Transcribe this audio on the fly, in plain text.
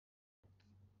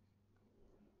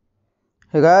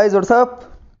Hey guys WhatsApp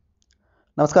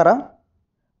ನಮಸ್ಕಾರ.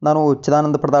 ನಾನು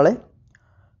ಚಿದಾನಂದ ಪಡದಾಳೆ.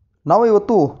 ನಾವು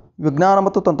ಇವತ್ತು ವಿಜ್ಞಾನ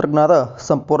ಮತ್ತು ತಂತ್ರಜ್ಞಾನದ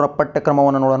ಸಂಪೂರ್ಣ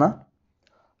ಪಠ್ಯಕ್ರಮವನ್ನು ನೋಡೋಣ.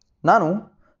 ನಾನು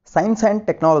ಸೈನ್ಸ್ ಆ್ಯಂಡ್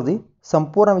ಟೆಕ್ನಾಲಜಿ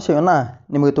ಸಂಪೂರ್ಣ ವಿಷಯವನ್ನು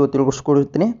ನಿಮಗೆ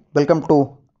ತಿಳಿಸ್ಕೊಡ್ತೀನಿ. Welcome to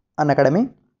Unacademy.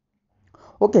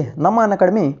 ಓಕೆ, ನಮ್ಮ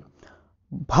ಅನ್ಅಕಾಡೆಮಿ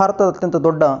ಭಾರತದ ಅತ್ಯಂತ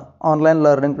ದೊಡ್ಡ ಆನ್ಲೈನ್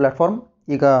ಲರ್ನಿಂಗ್ ಪ್ಲ್ಯಾಟ್ಫಾರ್ಮ್.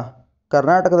 ಈಗ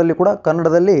ಕರ್ನಾಟಕದಲ್ಲಿ ಕೂಡ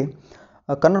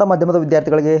ಕನ್ನಡ ಮಾಧ್ಯಮದ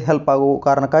ವಿದ್ಯಾರ್ಥಿಗಳಿಗೆ ಹೆಲ್ಪ್ ಆಗುವ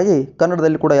ಕಾರಣಕ್ಕಾಗಿ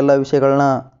ಕನ್ನಡದಲ್ಲಿ ಕೂಡ ಎಲ್ಲ ವಿಷಯಗಳನ್ನ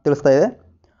ತಿಳಿಸ್ತಾ ಇದೆ.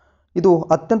 ಇದು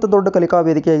ಅತ್ಯಂತ ದೊಡ್ಡ ಕಲಿಕಾ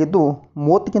ವೇದಿಕೆಯಾಗಿದ್ದು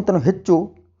 30ಕ್ಕಿಂತಲೂ ಹೆಚ್ಚು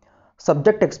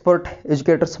ಸಬ್ಜೆಕ್ಟ್ ಎಕ್ಸ್ಪರ್ಟ್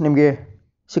ಎಜುಕೇಟರ್ಸ್ ನಿಮಗೆ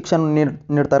ಶಿಕ್ಷಣ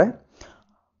ನೀಡ್ತಾರೆ.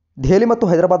 ದೆಹಲಿ ಮತ್ತು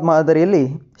ಹೈದರಾಬಾದ್ ಮಾದರಿಯಲ್ಲಿ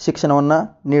ಶಿಕ್ಷಣವನ್ನು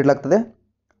ನೀಡಲಾಗ್ತದೆ.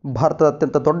 ಭಾರತದ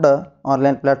ಅತ್ಯಂತ ದೊಡ್ಡ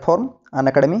ಆನ್ಲೈನ್ ಪ್ಲ್ಯಾಟ್ಫಾರ್ಮ್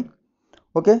ಅನ್ಅಕಾಡೆಮಿ.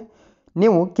 ಓಕೆ,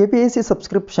 ನೀವು KPSC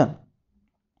subscription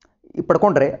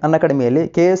ಪಡ್ಕೊಂಡ್ರೆ ಅನ್ಅಕಾಡೆಮಿಯಲ್ಲಿ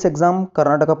KAS exam,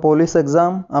 Karnataka police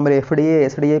exam, ಆಮೇಲೆ FDA,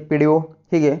 SDA, PDO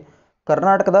ಹೀಗೆ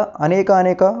ಕರ್ನಾಟಕದ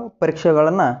ಅನೇಕ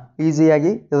ಪರೀಕ್ಷೆಗಳನ್ನು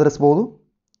ಈಸಿಯಾಗಿ ಎದುರಿಸ್ಬೋದು.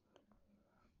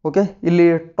 ಓಕೆ, ಇಲ್ಲಿ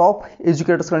ಟಾಪ್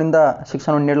ಎಜುಕೇಟರ್ಸ್ಗಳಿಂದ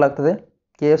ಶಿಕ್ಷಣವನ್ನು ನೀಡಲಾಗ್ತದೆ.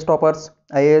 KS toppers,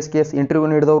 IAS KS interview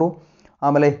ನೀಡಿದವರು,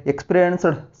 ಆಮೇಲೆ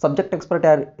ಎಕ್ಸ್ಪೀರಿಯನ್ಸ್ಡ್ ಸಬ್ಜೆಕ್ಟ್ ಎಕ್ಸ್ಪರ್ಟ್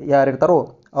ಯಾರಿರ್ತಾರೋ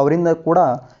ಅವರಿಂದ ಕೂಡ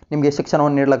ನಿಮಗೆ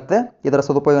ಶಿಕ್ಷಣವನ್ನು ನೀಡಲಾಗ್ತದೆ. ಇದರ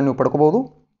ಸದುಪಯೋಗ ನೀವು ಪಡ್ಕೋಬೋದು.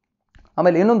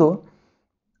 ಆಮೇಲೆ ಇನ್ನೊಂದು,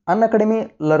 ಅನ್ಅಕಾಡೆಮಿ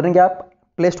ಲರ್ನಿಂಗ್ ಆ್ಯಪ್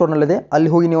ಪ್ಲೇಸ್ಟೋರ್ನಲ್ಲಿದೆ. ಅಲ್ಲಿ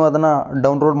ಹೋಗಿ ನೀವು ಅದನ್ನು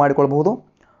ಡೌನ್ಲೋಡ್ ಮಾಡಿಕೊಳ್ಬಹುದು.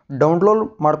 ಡೌನ್ಲೋಡ್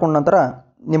ಮಾಡ್ಕೊಂಡ ನಂತರ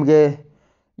ನಿಮಗೆ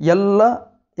ಎಲ್ಲ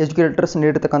ಎಜುಕೇಟರ್ಸ್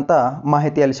ನೀಡಿರ್ತಕ್ಕಂಥ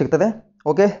ಮಾಹಿತಿ ಅಲ್ಲಿ ಸಿಗ್ತದೆ.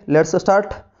 Okay, let's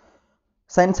start.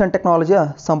 Science and ಟೆಕ್ನಾಲಜಿಯ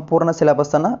ಸಂಪೂರ್ಣ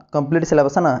ಕಂಪ್ಲೀಟ್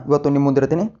ಸಿಲೆಬಸ್ಸನ್ನು ಇವತ್ತು ನಿಮ್ಮ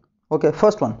ಮುಂದಿರ್ತೀನಿ. ಓಕೆ,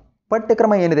 ಫಸ್ಟ್ ಒನ್,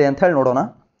 ಪಠ್ಯಕ್ರಮ ಏನಿದೆ ಅಂತ ಹೇಳಿ ನೋಡೋಣ.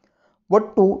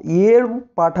 ಒಟ್ಟು 7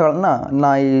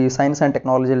 ಪಾಠಗಳನ್ನು ಈ ಸೈನ್ಸ್ ಆ್ಯಂಡ್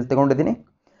ಟೆಕ್ನಾಲಜಿಯಲ್ಲಿ ತಗೊಂಡಿದ್ದೀನಿ.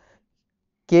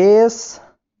 KS,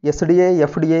 SDA,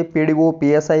 FDA, PDO,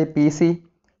 PSI, PC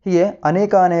ಹೀಗೆ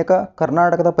ಅನೇಕ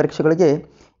ಕರ್ನಾಟಕದ ಪರೀಕ್ಷೆಗಳಿಗೆ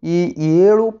ಈ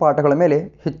 7 ಪಾಠಗಳ ಮೇಲೆ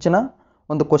ಹೆಚ್ಚಿನ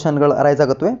ಒಂದು ಕ್ವಶನ್ಗಳು ಅರೈಸ್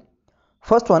ಆಗುತ್ತವೆ.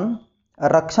 ಫಸ್ಟ್ ಒನ್,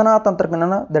 ರಕ್ಷಣಾ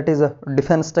ತಂತ್ರಜ್ಞಾನ, ದಟ್ ಈಸ್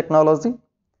ಡಿಫೆನ್ಸ್ ಟೆಕ್ನಾಲಜಿ.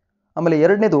 ಆಮೇಲೆ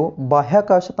ಎರಡನೇದು,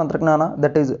 ಬಾಹ್ಯಾಕಾಶ ತಂತ್ರಜ್ಞಾನ,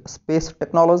 ದಟ್ ಈಸ್ ಸ್ಪೇಸ್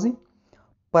ಟೆಕ್ನಾಲಜಿ.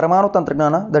 ಪರಮಾಣು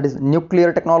ತಂತ್ರಜ್ಞಾನ, ದಟ್ ಈಸ್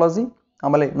ನ್ಯೂಕ್ಲಿಯರ್ ಟೆಕ್ನಾಲಜಿ.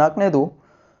 ಆಮೇಲೆ ನಾಲ್ಕನೇದು,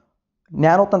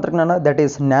 ನ್ಯಾನೋ ತಂತ್ರಜ್ಞಾನ, ದಟ್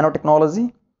ಈಸ್ ನ್ಯಾನೋ ಟೆಕ್ನಾಲಜಿ.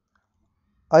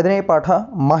 5ನೇ ಪಾಠ,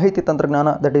 ಮಾಹಿತಿ ತಂತ್ರಜ್ಞಾನ,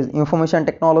 ದಟ್ ಈಸ್ ಇನ್ಫಾರ್ಮೇಷನ್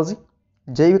ಟೆಕ್ನಾಲಜಿ.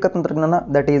 ಜೈವಿಕ ತಂತ್ರಜ್ಞಾನ,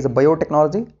 that is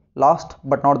biotechnology. Last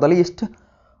but not the least,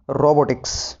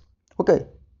 robotics. Okay,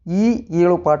 ಈ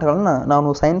 7 ಪಾಠಗಳನ್ನು ನಾನು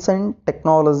ಸೈನ್ಸ್ ಆ್ಯಂಡ್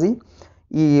ಟೆಕ್ನಾಲಜಿ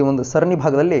ಈ ಒಂದು ಸರಣಿ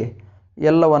ಭಾಗದಲ್ಲಿ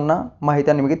ಎಲ್ಲವನ್ನು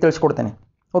ಮಾಹಿತಿಯನ್ನು ನಿಮಗೆ ತಿಳಿಸ್ಕೊಡ್ತೇನೆ.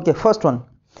 ಓಕೆ, ಫಸ್ಟ್ ಒನ್,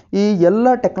 ಈ ಎಲ್ಲ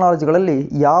ಟೆಕ್ನಾಲಜಿಗಳಲ್ಲಿ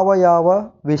ಯಾವ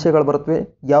ವಿಷಯಗಳು ಬರುತ್ತವೆ,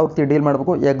 ಯಾವ ರೀತಿ ಡೀಲ್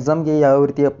ಮಾಡಬೇಕು, ಎಕ್ಸಾಮ್ಗೆ ಯಾವ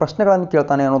ರೀತಿಯ ಪ್ರಶ್ನೆಗಳನ್ನು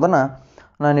ಕೇಳ್ತಾನೆ ಅನ್ನೋದನ್ನು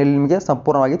ನಾನು ಇಲ್ಲಿ ನಿಮಗೆ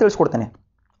ಸಂಪೂರ್ಣವಾಗಿ ತಿಳಿಸ್ಕೊಡ್ತೇನೆ.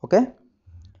 ಓಕೆ,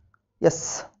 ಎಸ್,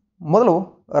 ಮೊದಲು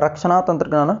ರಕ್ಷಣಾ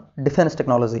ತಂತ್ರಜ್ಞಾನ, ಡಿಫೆನ್ಸ್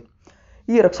ಟೆಕ್ನಾಲಜಿ.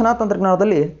 ಈ ರಕ್ಷಣಾ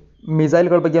ತಂತ್ರಜ್ಞಾನದಲ್ಲಿ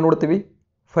ಮಿಸೈಲ್ಗಳ ಬಗ್ಗೆ ನೋಡ್ತೀವಿ,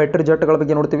 ಫೈಟರ್ ಜೆಟ್ಗಳ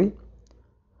ಬಗ್ಗೆ ನೋಡ್ತೀವಿ,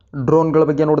 ಡ್ರೋನ್ಗಳ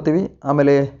ಬಗ್ಗೆ ನೋಡ್ತೀವಿ.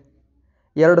 ಆಮೇಲೆ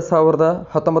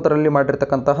 2019ರಲ್ಲಿ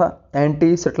ಮಾಡಿರ್ತಕ್ಕಂತಹ ಆ್ಯಂಟಿ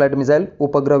ಸೆಟಲೈಟ್ ಮಿಸೈಲ್,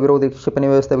 ಉಪಗ್ರಹ ವಿರೋಧಿ ಕ್ಷಿಪಣಿ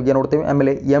ವ್ಯವಸ್ಥೆ ಬಗ್ಗೆ ನೋಡ್ತೀವಿ.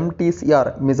 ಆಮೇಲೆ MTCR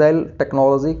missile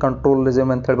technology control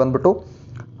regime ಅಂತ ಹೇಳಿ ಬಂದ್ಬಿಟ್ಟು,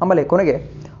 ಆಮೇಲೆ ಕೊನೆಗೆ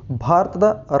ಭಾರತದ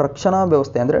ರಕ್ಷಣಾ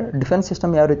ವ್ಯವಸ್ಥೆ ಅಂದರೆ ಡಿಫೆನ್ಸ್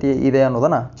ಸಿಸ್ಟಮ್ ಯಾವ ರೀತಿ ಇದೆ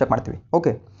ಅನ್ನೋದನ್ನು ಚೆಕ್ ಮಾಡ್ತೀವಿ.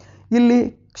 ಓಕೆ, ಇಲ್ಲಿ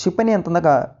ಕ್ಷಿಪಣಿ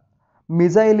ಅಂತಂದಾಗ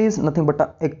missile is nothing but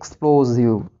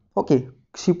explosive. Okay,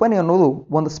 ಕ್ಷಿಪಣಿ ಅನ್ನೋದು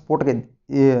ಒಂದು ಸ್ಫೋಟಕ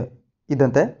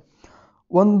ಇದ್ದಂತೆ.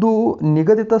 ಒಂದು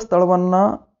ನಿಗದಿತ ಸ್ಥಳವನ್ನು,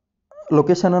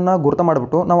 ಲೊಕೇಶನನ್ನು ಗುರುತು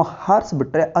ಮಾಡಿಬಿಟ್ಟು ನಾವು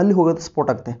ಹಾರಿಸಿಬಿಟ್ರೆ ಅಲ್ಲಿ ಹೋಗೋದು ಸ್ಫೋಟ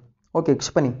ಆಗುತ್ತೆ. ಓಕೆ,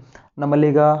 ಕ್ಷಿಪಣಿ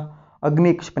ನಮ್ಮಲ್ಲೀಗ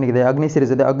ಅಗ್ನಿ ಕ್ಷಿಪಣಿ ಇದೆ, ಅಗ್ನಿ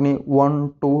ಸೀರೀಸ್ ಇದೆ. ಅಗ್ನಿ 1,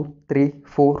 2, 3,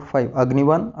 4, 5, ಅಗ್ನಿ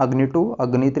 1, ಅಗ್ನಿ 2,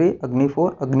 ಅಗ್ನಿ 3, ಅಗ್ನಿ 4,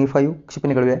 ಅಗ್ನಿ 5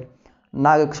 ಕ್ಷಿಪಣಿಗಳಿವೆ.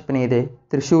 ನಾಗ ಕ್ಷಿಪಣಿ ಇದೆ,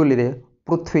 ತ್ರಿಶೂಲ್ ಇದೆ,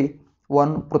 ಪೃಥ್ವಿ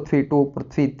 1, ಪೃಥ್ವಿ 2,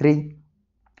 ಪೃಥ್ವಿ 3.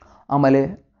 ಆಮೇಲೆ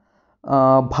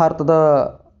ಭಾರತದ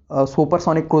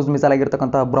ಸೂಪರ್ಸಾನಿಕ್ ಕ್ರೂಸ್ ಮಿಸೈಲ್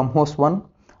ಆಗಿರ್ತಕ್ಕಂಥ ಬ್ರಹ್ಮೋಸ್ 1,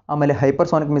 ಆಮೇಲೆ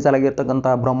ಹೈಪರ್ಸಾನಿಕ್ ಮಿಸೈಲ್ ಆಗಿರ್ತಕ್ಕಂಥ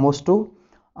ಬ್ರಹ್ಮೋಸ್ 2,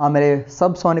 ಆಮೇಲೆ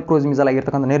ಸಬ್ಸಾನಿಕ್ ಕ್ರೂಸ್ ಮಿಸೈಲ್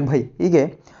ಆಗಿರ್ತಕ್ಕಂಥ ನಿರ್ಭಯ್. ಹೀಗೆ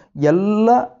ಎಲ್ಲ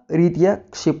ರೀತಿಯ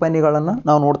ಕ್ಷಿಪಣಿಗಳನ್ನು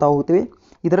ನಾವು ನೋಡ್ತಾ ಹೋಗ್ತೀವಿ.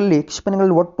 ಇದರಲ್ಲಿ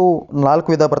ಕ್ಷಿಪಣಿಗಳಲ್ಲಿ ಒಟ್ಟು 4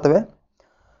 ವಿಧ ಬರ್ತವೆ.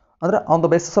 ಅಂದರೆ on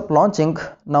the basis of launching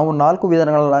ನಾವು 4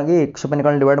 ವಿಧಾನಗಳಾಗಿ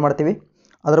ಕ್ಷಿಪಣಿಗಳನ್ನ ಡಿವೈಡ್ ಮಾಡ್ತೀವಿ.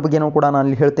 ಅದರ ಬಗ್ಗೆನೂ ಕೂಡ ನಾನು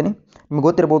ಇಲ್ಲಿ ಹೇಳ್ತೀನಿ. ನಿಮ್ಗೆ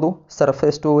ಗೊತ್ತಿರ್ಬೋದು,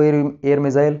 surface to air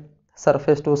missile,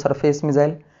 surface to surface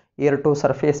missile, air to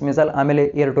surface missile, ಆಮೇಲೆ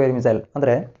ಏರ್ ಟು ಏರ್ ಮಿಸೈಲ್.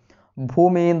 ಅಂದರೆ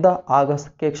ಭೂಮಿಯಿಂದ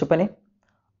ಆಗಸಕ್ಕೆ ಕ್ಷಿಪಣಿ,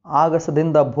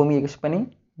 ಆಗಸದಿಂದ ಭೂಮಿಗೆ ಕ್ಷಿಪಣಿ,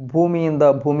 ಭೂಮಿಯಿಂದ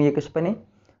ಭೂಮಿಗೆ ಕ್ಷಿಪಣಿ,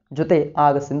 ಜೊತೆ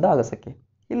ಆಗಸದಿಂದ ಆಗಸಕ್ಕೆ.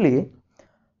 ಇಲ್ಲಿ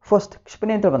ಫಸ್ಟ್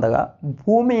ಕ್ಷಿಪಣಿ ಅಂತ ಬಂದಾಗ,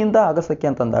 ಭೂಮಿಯಿಂದ ಆಗಸಕ್ಕೆ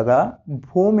ಅಂತಂದಾಗ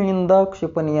ಭೂಮಿಯಿಂದ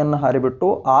ಕ್ಷಿಪಣಿಯನ್ನು ಹಾರಿಬಿಟ್ಟು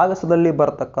ಆಗಸದಲ್ಲಿ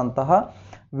ಬರತಕ್ಕಂತಹ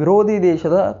ವಿರೋಧಿ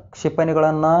ದೇಶದ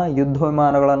ಕ್ಷಿಪಣಿಗಳನ್ನು, ಯುದ್ಧ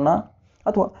ವಿಮಾನಗಳನ್ನು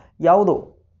ಅಥವಾ ಯಾವುದೋ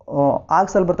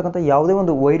ಆಗಸಲ್ಲಿ ಬರ್ತಕ್ಕಂಥ ಯಾವುದೇ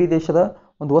ಒಂದು ವೈರಿ ದೇಶದ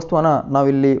ಒಂದು ವಸ್ತುವನ್ನು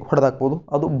ನಾವಿಲ್ಲಿ ಹೊಡೆದಾಕ್ಬೋದು.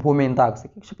 ಅದು ಭೂಮಿಯಿಂದ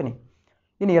ಆಗಸಕ್ಕೆ ಕ್ಷಿಪಣಿ.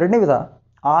 ಇನ್ನು ಎರಡನೇ ವಿಧ,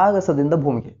 ಆಗಸದಿಂದ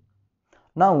ಭೂಮಿಗೆ.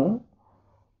 ನಾವು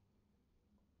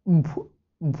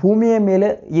ಭೂಮಿಯ ಮೇಲೆ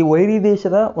ಈ ವೈರಿ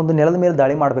ದೇಶದ ಒಂದು ನೆಲದ ಮೇಲೆ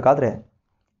ದಾಳಿ ಮಾಡಬೇಕಾದ್ರೆ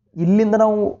ಇಲ್ಲಿಂದ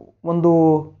ನಾವು ಒಂದು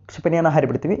ಕ್ಷಿಪಣಿಯನ್ನು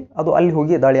ಹಾರಿಬಿಡ್ತೀವಿ, ಅದು ಅಲ್ಲಿ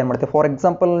ಹೋಗಿ ದಾಳಿಯನ್ನು ಮಾಡ್ತೀವಿ. ಫಾರ್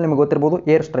ಎಕ್ಸಾಂಪಲ್ ನಿಮಗೆ ಗೊತ್ತಿರ್ಬೋದು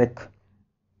ಏರ್ ಸ್ಟ್ರೈಕ್.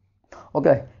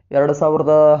 ಓಕೆ,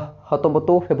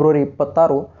 2019 ಫೆಬ್ರವರಿ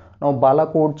 26 ನಾವು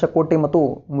ಬಾಲಾಕೋಟ್, ಚಕೋಟಿ ಮತ್ತು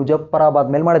ಮುಜಫರಾಬಾದ್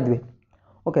ಮೇಲೆ ಮಾಡಿದ್ವಿ.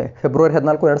 ಓಕೆ, ಫೆಬ್ರವರಿ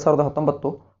 14,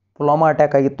 2019 ಪುಲ್ವಾಮಾ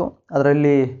ಅಟ್ಯಾಕ್ ಆಗಿತ್ತು.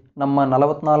 ಅದರಲ್ಲಿ ನಮ್ಮ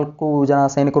 44 ಜನ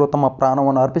ಸೈನಿಕರು ತಮ್ಮ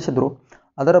ಪ್ರಾಣವನ್ನು ಅರ್ಪಿಸಿದರು.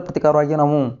 ಅದರ ಪ್ರತಿಕಾರವಾಗಿ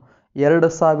ನಾವು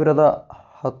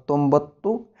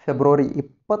 2019 ಫೆಬ್ರವರಿ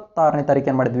 26ನೇ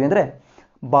ತಾರೀಕೇನು ಮಾಡಿದ್ವಿ ಅಂದರೆ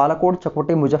ಬಾಲಾಕೋಟ್,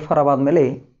 ಚಕೋಟಿ, ಮುಜಫರಾಬಾದ್ ಮೇಲೆ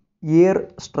ಏರ್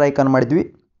ಸ್ಟ್ರೈಕನ್ನು ಮಾಡಿದ್ವಿ.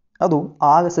 ಅದು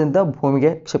ಆಗಸದಿಂದ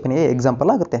ಭೂಮಿಗೆ ಕ್ಷಿಪಣಿಗೆ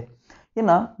ಎಕ್ಸಾಂಪಲ್ ಆಗುತ್ತೆ.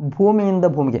 ಇನ್ನು ಭೂಮಿಯಿಂದ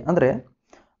ಭೂಮಿಗೆ ಅಂದರೆ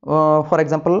ಫಾರ್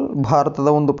ಎಕ್ಸಾಂಪಲ್ ಭಾರತದ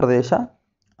ಒಂದು ಪ್ರದೇಶ,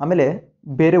 ಆಮೇಲೆ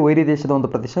ಬೇರೆ ವೈರಿ ದೇಶದ ಒಂದು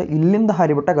ಪ್ರದೇಶ, ಇಲ್ಲಿಂದ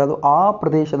ಹಾರಿಬಿಟ್ಟಾಗ ಅದು ಆ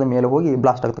ಪ್ರದೇಶದ ಮೇಲೆ ಹೋಗಿ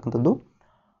ಬ್ಲಾಸ್ಟ್ ಆಗ್ತಕ್ಕಂಥದ್ದು.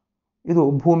 ಇದು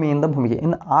ಭೂಮಿಯಿಂದ ಭೂಮಿಗೆ.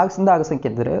 ಇನ್ನು ಆಗಸದಿಂದ ಆಗಸಕ್ಕೆ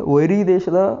ಇದ್ದರೆ ವೈರಿ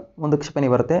ದೇಶದ ಒಂದು ಕ್ಷಿಪಣಿ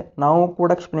ಬರುತ್ತೆ, ನಾವು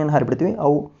ಕೂಡ ಕ್ಷಿಪಣಿಯನ್ನು ಹಾರಿಬಿಡ್ತೀವಿ,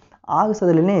 ಅವು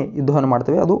ಆಗಸದಲ್ಲಿನೇ ಯುದ್ಧವನ್ನು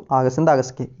ಮಾಡ್ತೇವೆ, ಅದು ಆಗಸದಿಂದ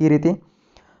ಆಗಸಕ್ಕೆ. ಈ ರೀತಿ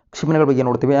ಕ್ಷಿಪಣಿಗಳ ಬಗ್ಗೆ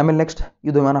ನೋಡ್ತೀವಿ. ಆಮೇಲೆ ನೆಕ್ಸ್ಟ್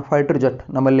ಯುದ್ಧ ವಿಮಾನ, ಫೈಟರ್ ಜೆಟ್.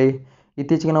 ನಮ್ಮಲ್ಲಿ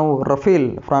ಇತ್ತೀಚೆಗೆ ನಾವು ರಫೇಲ್,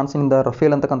 ಫ್ರಾನ್ಸಿನಿಂದ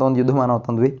ರಫೇಲ್ ಅಂತಕ್ಕಂಥ ಒಂದು ಯುದ್ಧ ವಿಮಾನ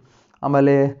ತಂದ್ವಿ.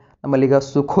 ಆಮೇಲೆ ನಮ್ಮಲ್ಲೀಗ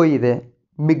ಸುಖೋಯ್ ಇದೆ,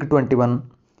 MiG-21,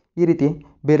 ಈ ರೀತಿ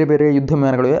ಬೇರೆ ಬೇರೆ ಯುದ್ಧ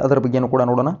ವಿಮಾನಗಳಿವೆ, ಅದರ ಬಗ್ಗೆಯೂ ಕೂಡ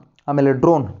ನೋಡೋಣ. ಆಮೇಲೆ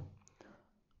ಡ್ರೋನ್.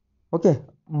 ಓಕೆ,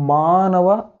 ಮಾನವ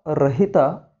ರಹಿತ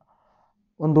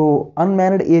ಒಂದು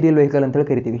ಅನ್ಮ್ಯಾನ್ಡ್ ಏರಿಯಲ್ ವೆಹಿಕಲ್ ಅಂತೇಳಿ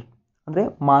ಕರಿತೀವಿ. ಅಂದರೆ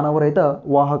ಮಾನವರಹಿತ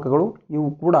ವಾಹಕಗಳು, ಇವು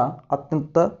ಕೂಡ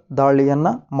ಅತ್ಯಂತ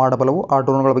ದಾಳಿಯನ್ನು ಮಾಡಬಲ್ಲವು. ಆ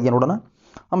ಡ್ರೋನ್ಗಳ ಬಗ್ಗೆ ನೋಡೋಣ.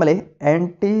 ಆಮೇಲೆ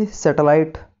ಆ್ಯಂಟಿ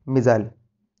ಸ್ಯಾಟಲೈಟ್ ಮಿಸೈಲ್.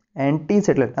 ಆ್ಯಂಟಿ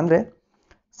ಸ್ಯಾಟಲೈಟ್ ಅಂದರೆ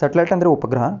ಸ್ಯಾಟಲೈಟ್ ಅಂದರೆ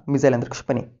ಉಪಗ್ರಹ, ಮಿಸೈಲ್ ಅಂದರೆ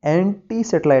ಕ್ಷಿಪಣಿ. ಆ್ಯಂಟಿ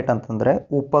ಸ್ಯಾಟಲೈಟ್ ಅಂತಂದರೆ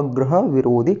ಉಪಗ್ರಹ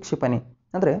ವಿರೋಧಿ ಕ್ಷಿಪಣಿ.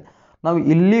 ಅಂದರೆ ನಾವು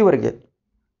ಇಲ್ಲಿವರೆಗೆ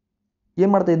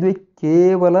ಏನು ಮಾಡ್ತಾ ಇದ್ವಿ,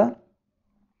 ಕೇವಲ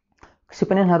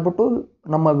ಕ್ಷಿಪಣಿಯನ್ನು ಹಾರಿಬಿಟ್ಟು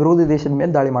ನಮ್ಮ ವಿರೋಧಿ ದೇಶದ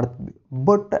ಮೇಲೆ ದಾಳಿ ಮಾಡ್ತಿದ್ವಿ.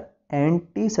 ಬಟ್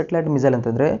ಆ್ಯಂಟಿ ಸ್ಯಾಟಲೈಟ್ ಮಿಸೈಲ್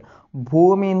ಅಂತಂದರೆ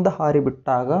ಭೂಮಿಯಿಂದ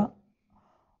ಹಾರಿಬಿಟ್ಟಾಗ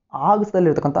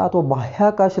ಆಗಸದಲ್ಲಿರ್ತಕ್ಕಂಥ ಅಥವಾ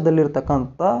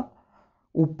ಬಾಹ್ಯಾಕಾಶದಲ್ಲಿರ್ತಕ್ಕಂಥ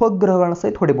ಉಪಗ್ರಹಗಳನ್ನ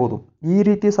ಸಹಿತ ಹೊಡಿಬೋದು. ಈ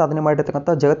ರೀತಿ ಸಾಧನೆ ಮಾಡಿರ್ತಕ್ಕಂಥ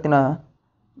ಜಗತ್ತಿನ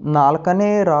 4ನೇ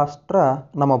ರಾಷ್ಟ್ರ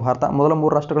ನಮ್ಮ ಭಾರತ. ಮೊದಲ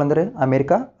 3 ರಾಷ್ಟ್ರಗಳೆಂದರೆ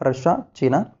ಅಮೇರಿಕಾ, ರಷ್ಯಾ,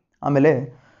 ಚೀನಾ, ಆಮೇಲೆ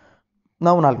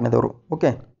ನಾವು 4ನೇದವರು. ಓಕೆ,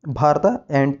 ಭಾರತ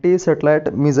ಆ್ಯಂಟಿ ಸ್ಯಾಟಲೈಟ್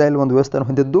ಮಿಸೈಲ್ ಒಂದು ವ್ಯವಸ್ಥೆಯನ್ನು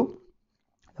ಹೊಂದಿದ್ದು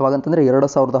ಯಾವಾಗಂತಂದರೆ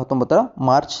 2019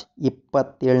 ಮಾರ್ಚ್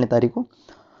 27ನೇ ತಾರೀಕು.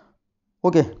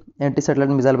 ಓಕೆ, ಆ್ಯಂಟಿ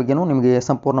ಸ್ಯಾಟಲೈಟ್ ಮಿಸೈಲ್ ಬಗ್ಗೆಯೂ ನಿಮಗೆ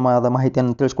ಸಂಪೂರ್ಣವಾದ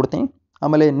ಮಾಹಿತಿಯನ್ನು ತಿಳಿಸ್ಕೊಡ್ತೀನಿ.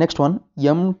 ಆಮೇಲೆ ನೆಕ್ಸ್ಟ್ ಒನ್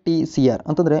MTCR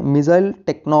ಅಂತಂದರೆ ಮಿಸೈಲ್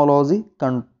ಟೆಕ್ನಾಲಜಿ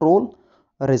ಕಂಟ್ರೋಲ್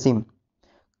ರೆಜಿಮ್,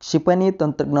 ಕ್ಷಿಪಣಿ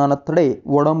ತಂತ್ರಜ್ಞಾನ ತಡೆ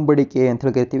ಒಡಂಬಡಿಕೆ ಅಂತ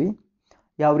ಹೇಳಿ ಕರಿತೀವಿ.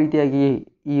 ಯಾವ ರೀತಿಯಾಗಿ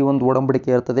ಈ ಒಂದು ಒಡಂಬಡಿಕೆ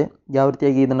ಇರ್ತದೆ, ಯಾವ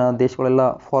ರೀತಿಯಾಗಿ ಇದನ್ನು ದೇಶಗಳೆಲ್ಲ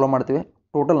ಫಾಲೋ ಮಾಡ್ತಿವೆ.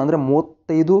 ಟೋಟಲ್ ಅಂದರೆ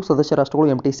 35 ಸದಸ್ಯ ರಾಷ್ಟ್ರಗಳು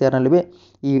MTCRನಲ್ಲಿವೆ.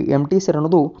 ಈ MTCR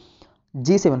ಅನ್ನೋದು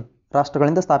G7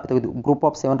 ರಾಷ್ಟ್ರಗಳಿಂದ ಸ್ಥಾಪಿತವಿದ್ದು, ಗ್ರೂಪ್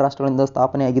ಆಫ್ 7 ರಾಷ್ಟ್ರಗಳಿಂದ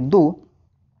ಸ್ಥಾಪನೆಯಾಗಿದ್ದು,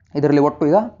 ಇದರಲ್ಲಿ ಒಟ್ಟು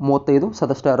ಈಗ 35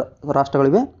 ಸದಸ್ಯ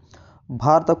ರಾಷ್ಟ್ರಗಳಿವೆ.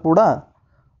 ಭಾರತ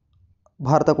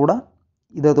ಕೂಡ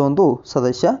ಇದರದ್ದು ಒಂದು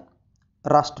ಸದಸ್ಯ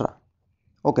ರಾಷ್ಟ್ರ.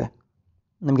 ಓಕೆ,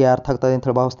 ನಿಮಗೆ ಅರ್ಥ ಆಗ್ತದೆ ಅಂತ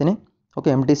ಹೇಳಿ ಭಾವಿಸ್ತೀನಿ. ಓಕೆ,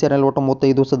 MTCRನಲ್ಲಿ ಒಟ್ಟು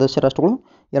 35 ಸದಸ್ಯ ರಾಷ್ಟ್ರಗಳು.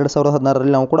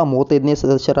 2016ರಲ್ಲಿ ನಾವು ಕೂಡ 35ನೇ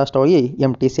ಸದಸ್ಯ ರಾಷ್ಟ್ರವಾಗಿ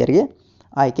MTCRಗೆ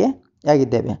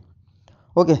ಆಯ್ಕೆಯಾಗಿದ್ದೇವೆ.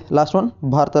 ಓಕೆ, ಲಾಸ್ಟ್ ಒನ್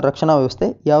ಭಾರತದ ರಕ್ಷಣಾ ವ್ಯವಸ್ಥೆ.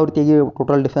 ಯಾವ ರೀತಿಯಾಗಿ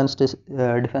ಟೋಟಲ್ ಡಿಫೆನ್ಸ್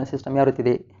ಸಿಸ್ಟಮ್ ಯಾವ ರೀತಿ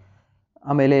ಇದೆ,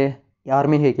 ಆಮೇಲೆ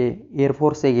ಆರ್ಮಿ ಹೇಗೆ,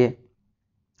 ಏರ್ಫೋರ್ಸ್ ಹೇಗೆ,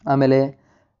 ಆಮೇಲೆ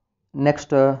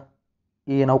ನೆಕ್ಸ್ಟ್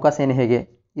ಈ ನೌಕಾಸೇನೆ ಹೇಗೆ,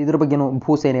 ಇದ್ರ ಬಗ್ಗೆಯೂ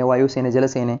ಭೂಸೇನೆ, ವಾಯುಸೇನೆ,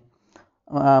 ಜಲಸೇನೆ,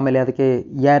 ಆಮೇಲೆ ಅದಕ್ಕೆ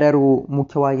ಯಾರ್ಯಾರು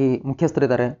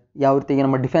ಮುಖ್ಯಸ್ಥರಿದ್ದಾರೆ, ಯಾವ ರೀತಿಯಾಗಿ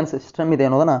ನಮ್ಮ ಡಿಫೆನ್ಸ್ ಸಿಸ್ಟಮ್ ಇದೆ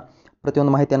ಅನ್ನೋದನ್ನು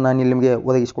ಪ್ರತಿಯೊಂದು ಮಾಹಿತಿಯನ್ನು ನಾನು ಇಲ್ಲಿ ನಿಮಗೆ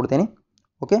ಒದಗಿಸ್ಕೊಡ್ತೀನಿ.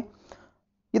 ಓಕೆ,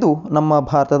 ಇದು ನಮ್ಮ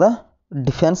ಭಾರತದ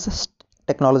ಡಿಫೆನ್ಸ್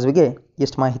ಟೆಕ್ನಾಲಜಿ ಬಗ್ಗೆ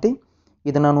ಎಷ್ಟು ಮಾಹಿತಿ,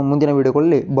 ಇದನ್ನು ನಾನು ಮುಂದಿನ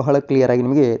ವೀಡಿಯೋಗಳಲ್ಲಿ ಬಹಳ ಕ್ಲಿಯರಾಗಿ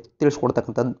ನಿಮಗೆ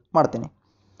ತಿಳಿಸ್ಕೊಡ್ತಕ್ಕಂಥದ್ದು ಮಾಡ್ತೀನಿ.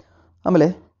 ಆಮೇಲೆ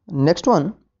ನೆಕ್ಸ್ಟ್ ಒನ್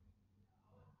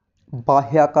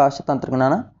ಬಾಹ್ಯಾಕಾಶ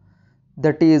ತಂತ್ರಜ್ಞಾನ,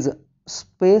 ದಟ್ ಈಸ್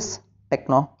ಸ್ಪೇಸ್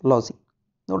ಟೆಕ್ನಾಲಜಿ.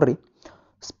 ನೋಡ್ರಿ,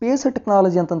 ಸ್ಪೇಸ್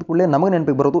ಟೆಕ್ನಾಲಜಿ ಅಂತಂದ ಕೂಡಲೇ ನಮಗೆ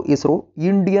ನೆನಪಿಗೆ ಬರೋದು ISRO,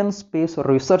 Indian space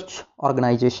research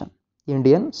organisation.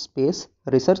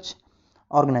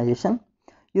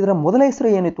 ಇದರ ಮೊದಲ ಹೆಸರು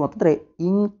ಏನಿತ್ತು ಅಂತಂದರೆ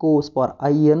ಇನ್ಕೋಸ್ಪಾರ್,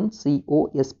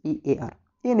 INCOSPAR.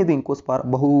 ಏನಿದು ಇನ್ಕೋಸ್ಪಾರ್?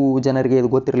 ಬಹು ಜನರಿಗೆ ಇದು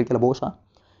ಗೊತ್ತಿರಲಿಕ್ಕಿಲ್ಲ ಬಹುಶಃ.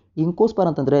 ಇನ್ಕೋಸ್ಪಾರ್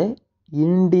ಅಂತಂದರೆ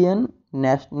Indian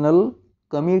national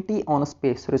committee on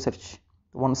space research.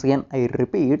 Once again I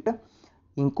repeat,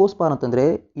 ಇನ್ಕೋಸ್ಪಾರ್ ಅಂತಂದರೆ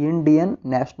Indian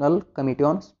national committee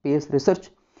on space research.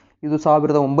 ಇದು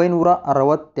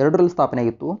 1962ರಲ್ಲಿ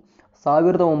ಸ್ಥಾಪನೆಯಾಗಿತ್ತು.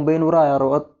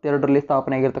 1962ರಲ್ಲಿ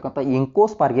ಸ್ಥಾಪನೆಯಾಗಿರ್ತಕ್ಕಂಥ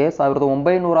ಇನ್ಕೋಸ್ಪಾರ್ಗೆ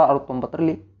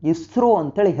 1969ರಲ್ಲಿ ಇಸ್ರೋ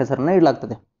ಅಂತೇಳಿ ಹೆಸರನ್ನು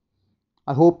ಇಡಲಾಗ್ತದೆ.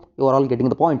 I hope you are all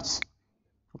getting the points.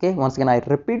 Okay, once again I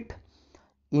repeat,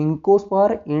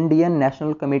 ಇನ್ಕೋಸ್ಪಾರ್ Indian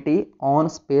national committee on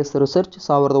space research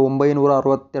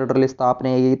 1962ರಲ್ಲಿ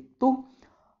ಸ್ಥಾಪನೆಯಾಗಿತ್ತು.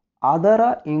 ಅದರ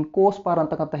ಇನ್ಕೋಸ್ಪಾರ್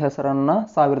ಅಂತಕ್ಕಂಥ ಹೆಸರನ್ನು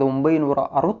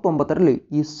 1969ರಲ್ಲಿ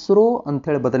ಇಸ್ರೋ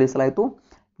ಅಂಥೇಳಿ ಬದಲಿಸಲಾಯಿತು.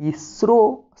 ಇಸ್ರೋ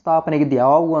ಸ್ಥಾಪನೆಗಿದ್ದು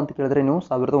ಯಾವಾಗ ಅಂತ ಕೇಳಿದ್ರೆ ನೀವು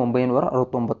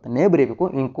 1969ನೇ ಬರೀಬೇಕು.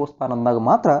 ಇನ್ಕೋಸ್ಪಾರ್ ಅಂದಾಗ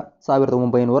ಮಾತ್ರ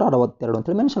 1962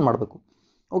 ಅಂತೇಳಿ ಮೆನ್ಷನ್ ಮಾಡಬೇಕು.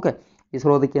 ಓಕೆ,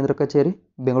 ಇಸ್ರೋದ ಕೇಂದ್ರ ಕಚೇರಿ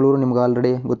ಬೆಂಗಳೂರು ನಿಮ್ಗೆ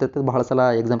ಆಲ್ರೆಡಿ ಗೊತ್ತಿರ್ತದೆ, ಬಹಳ ಸಲ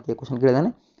ಎಕ್ಸಾಮ್ಗೆ ಕ್ವಶನ್ ಕೇಳಿದ್ದಾನೆ.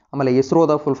 ಆಮೇಲೆ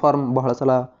ಇಸ್ರೋದ ಫುಲ್ ಫಾರ್ಮ್ ಬಹಳ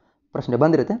ಸಲ ಪ್ರಶ್ನೆ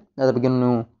ಬಂದಿರುತ್ತೆ, ಅದ್ರ ಬಗ್ಗೆ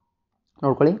ನೀವು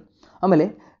ನೋಡ್ಕೊಳ್ಳಿ. ಆಮೇಲೆ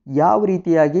ಯಾವ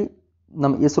ರೀತಿಯಾಗಿ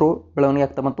ನಮ್ಮ ಇಸ್ರೋ ಬೆಳವಣಿಗೆ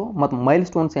ಆಗ್ತಾ ಮತ್ತು ಮೈಲ್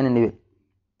ಸ್ಟೋನ್ಸ್ ಏನೇನಿವೆ.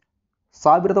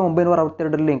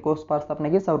 1962ರಲ್ಲಿ ಇಂಕೋಸ್ಪಾರ್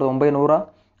ಸ್ಥಾಪನೆಗೆ,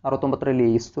 1969ರಲ್ಲಿ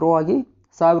ಇಸ್ರೋ ಆಗಿ,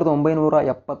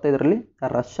 1975ರಲ್ಲಿ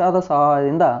ರಷ್ಯಾದ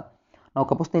ಸಹಾಯದಿಂದ ನಾವು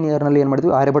ಕಪುಸ್ತಿ ನೀರಿನಲ್ಲಿ ಏನು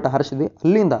ಮಾಡಿದ್ವಿ, ಆರ್ಯಭಟ ಹಾರಿಸಿದ್ವಿ.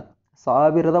 ಅಲ್ಲಿಂದ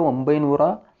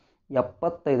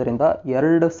 1975ರಿಂದ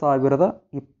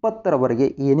 2020ರವರೆಗೆ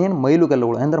ಏನೇನು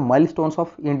ಮೈಲುಗಲ್ಲುಗಳು ಅಂದರೆ mile stones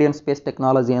of Indian space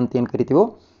technology ಅಂತ ಏನು ಕರಿತೀವೋ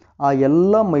ಆ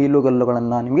ಎಲ್ಲ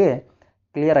ಮೈಲುಗಲ್ಲುಗಳನ್ನು ನಿಮಗೆ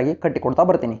ಕ್ಲಿಯರಾಗಿ ಕಟ್ಟಿಕೊಡ್ತಾ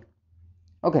ಬರ್ತೀನಿ.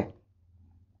 Okay,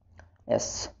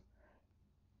 S.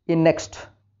 ಇನ್ ನೆಕ್ಸ್ಟ್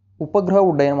ಉಪಗ್ರಹ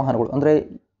ಉಡ್ಡಯನ ವಾಹನಗಳು ಅಂದರೆ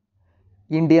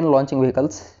ಇಂಡಿಯನ್ ಲಾಂಚಿಂಗ್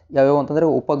ವೆಹಿಕಲ್ಸ್ ಯಾವ್ಯಾವ ಅಂತಂದರೆ,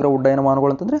 ಉಪಗ್ರಹ ಉಡ್ಡಯನ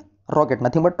ವಾಹನಗಳು ಅಂತಂದರೆ rocket,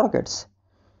 nothing but rockets.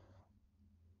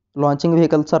 Launching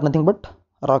vehicles are nothing but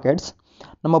rockets.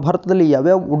 ನಮ್ಮ ಭಾರತದಲ್ಲಿ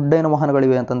ಯಾವ್ಯಾವ ಉಡ್ಡಯನ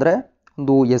ವಾಹನಗಳಿವೆ ಅಂತಂದರೆ,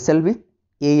 ಒಂದು SLV,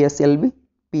 ASLV,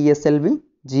 PSLV,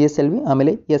 GSLV,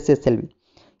 ಆಮೇಲೆ SSLV.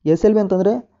 SLV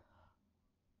ಅಂತಂದರೆ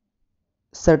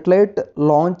satellite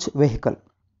launch vehicle.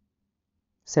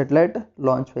 Satellite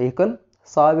launch vehicle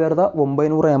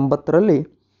 1980ರಲ್ಲಿ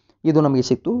ಇದು ನಮಗೆ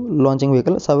ಸಿಕ್ತು ಲಾಂಚಿಂಗ್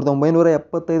ವೆಹಿಕಲ್.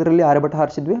 1975ರಲ್ಲಿ ಆರ್ಯಭಟ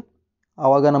ಹಾರಿಸಿದ್ವಿ.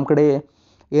 ಆವಾಗ ನಮ್ಮ ಕಡೆ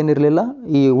ಏನಿರಲಿಲ್ಲ,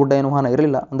 ಈ ಉಡ್ಡಯನ ವಾಹನ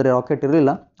ಇರಲಿಲ್ಲ, ಅಂದರೆ ರಾಕೆಟ್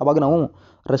ಇರಲಿಲ್ಲ. ಆವಾಗ ನಾವು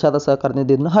ರಷ್ಯಾದ ಸಹಕಾರದಿಂದ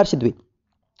ಇದನ್ನು ಹಾರಿಸಿದ್ವಿ.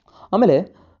 ಆಮೇಲೆ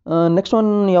ನೆಕ್ಸ್ಟ್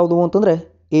ಒನ್ ಯಾವುದು ಅಂತಂದರೆ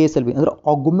ASLV ಅಂದರೆ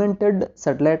ಆಗ್ಯುಮೆಂಟೆಡ್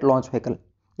ಸ್ಯಾಟಲೈಟ್ ಲಾಂಚ್ ವೆಹಿಕಲ್.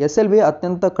 SLV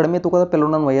ಅತ್ಯಂತ ಕಡಿಮೆ ತೂಕದ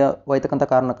ಪೆಲೋಡನ್ನು ಒಯ್ತಕ್ಕಂಥ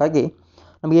ಕಾರಣಕ್ಕಾಗಿ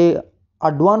ನಮಗೆ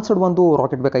ಅಡ್ವಾನ್ಸ್ಡ್ ಒಂದು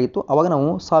ರಾಕೆಟ್ ಬೇಕಾಗಿತ್ತು. ಆವಾಗ ನಾವು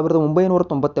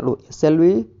 1992 SLV,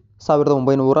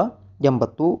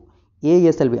 1980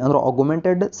 ASLV ಅಂದರೆ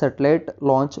ಆಗ್ಯುಮೆಂಟೆಡ್ ಸ್ಯಾಟಲೈಟ್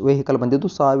ಲಾಂಚ್ ವೆಹಿಕಲ್ ಬಂದಿದ್ದು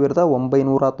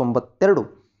 1992.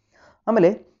 ಆಮೇಲೆ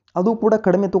ಅದು ಕೂಡ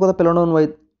ಕಡಿಮೆ ತೂಕದ ಪೆಲೋಡನ್ನು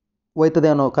ಒಯ್ತದೆ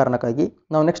ಅನ್ನೋ ಕಾರಣಕ್ಕಾಗಿ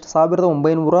ನಾವು ನೆಕ್ಸ್ಟ್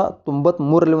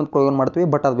 1993ರಲ್ಲಿ ಒಂದು ಪ್ರಯೋಗ ಮಾಡ್ತೀವಿ,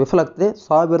 ಬಟ್ ಅದು ವಿಫಲ ಆಗ್ತದೆ.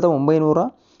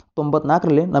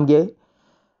 1994ರಲ್ಲಿ ನಮಗೆ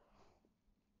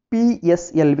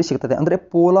PSLV ಸಿಗ್ತದೆ, ಅಂದರೆ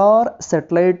polar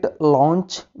satellite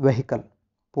launch vehicle.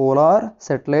 Polar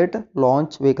satellite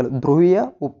launch vehicle, ಧ್ರುವೀಯ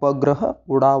ಉಪಗ್ರಹ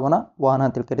ಉಡಾವಣಾ ವಾಹನ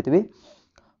ಅಂತೇಳಿ ಕರಿತೀವಿ.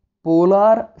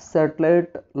 ಪೋಲಾರ್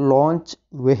ಸ್ಯಾಟಲೈಟ್ ಲಾಂಚ್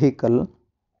ವೆಹಿಕಲ್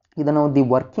ಇದನ್ನು ದಿ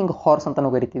ವರ್ಕಿಂಗ್ ಹಾರ್ಸ್ ಅಂತ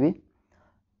ನಾವು ಕರಿತೀವಿ.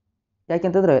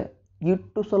 ಯಾಕೆಂತಂದರೆ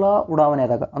ಇಷ್ಟು ಸಲ ಉಡಾವಣೆ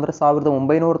ಆದಾಗ ಅಂದರೆ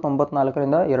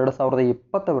 1994ರಿಂದ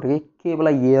 2020ವರೆಗೆ ಕೇವಲ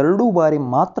 2 ಬಾರಿ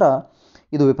ಮಾತ್ರ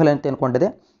ಇದು ವಿಫಲತೆ ಅಂದ್ಕೊಂಡಿದೆ.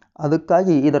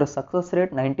 ಅದಕ್ಕಾಗಿ ಇದರ ಸಕ್ಸಸ್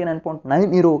ರೇಟ್ 99.9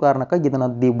 ಇರುವ ಕಾರಣಕ್ಕಾಗಿ ಇದನ್ನು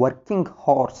ದಿ ವರ್ಕಿಂಗ್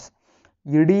ಹಾರ್ಸ್,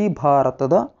 ಇಡೀ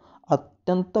ಭಾರತದ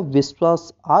ಅತ್ಯಂತ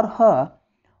ವಿಶ್ವಾಸಾರ್ಹ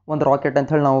ಒಂದು ರಾಕೆಟ್ ಅಂತ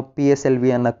ಹೇಳಿ ನಾವು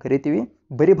PSLVಯನ್ನು ಕರಿತೀವಿ.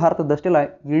 ಬರೀ ಭಾರತದಷ್ಟಿಲ್ಲ,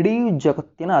 ಇಡೀ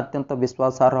ಜಗತ್ತಿನ ಅತ್ಯಂತ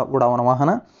ವಿಶ್ವಾಸಾರ್ಹ ಉಡಾವಣಾ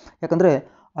ವಾಹನ. ಯಾಕಂದರೆ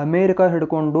ಅಮೇರಿಕಾ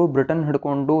ಹಿಡ್ಕೊಂಡು, ಬ್ರಿಟನ್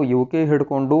ಹಿಡ್ಕೊಂಡು, UK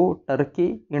ಹಿಡ್ಕೊಂಡು, ಟರ್ಕಿ,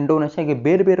 ಇಂಡೋನೇಷ್ಯಾಗೆ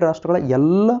ಬೇರೆ ಬೇರೆ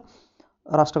ಎಲ್ಲ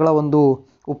ರಾಷ್ಟ್ರಗಳ ಒಂದು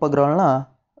ಉಪಗ್ರಹಗಳನ್ನ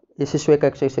ಯಶಸ್ವಿ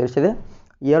ಕಕ್ಷೆಗೆ ಸೇರಿಸಿದೆ.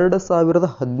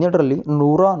 2017ರಲ್ಲಿ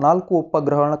 104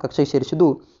 ಉಪಗ್ರಹಗಳನ್ನ ಕಕ್ಷೆಗೆ ಸೇರಿಸಿದ್ದು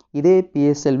ಇದೇ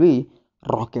PSLV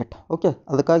ರಾಕೆಟ್. ಓಕೆ,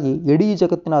 ಅದಕ್ಕಾಗಿ ಇಡೀ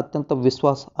ಜಗತ್ತಿನ ಅತ್ಯಂತ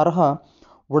ವಿಶ್ವಾಸಾರ್ಹ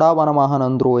ಉಡಾವಣಾ ವಾಹನ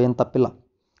ಅಂದರೂ ಏನು ತಪ್ಪಿಲ್ಲ.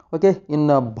 ಓಕೆ,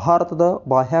 ಇನ್ನು ಭಾರತದ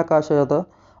ಬಾಹ್ಯಾಕಾಶದ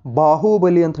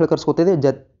ಬಾಹುಬಲಿ ಅಂತ ಹೇಳಿ ಕರೆಸ್ಕೊತಿದೆ,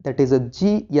 that is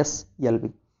GSLV,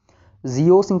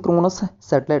 Jio synchronous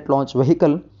satellite launch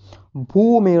vehicle,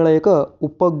 ಭೂಮೇಳಯಕ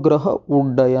ಉಪಗ್ರಹ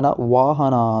ಉಡ್ಡಯನ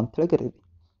ವಾಹನ ಅಂತೇಳಿ ಕರೀತೀವಿ.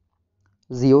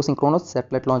 Jio synchronous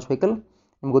satellite launch vehicle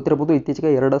ನಿಮ್ಗೆ ಗೊತ್ತಿರಬಹುದು. ಇತ್ತೀಚೆಗೆ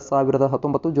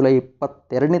 2019 ಜುಲೈ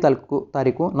 22ನೇ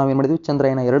ತಾರೀಕು ನಾವೇನು ಮಾಡಿದ್ವಿ,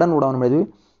 ಚಂದ್ರಯಾನ 2 ಉಡಾವಣೆ ಮಾಡಿದ್ವಿ.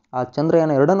 ಆ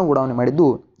ಚಂದ್ರಯಾನ 2 ಉಡಾವಣೆ ಮಾಡಿದ್ದು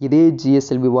ಇದೇ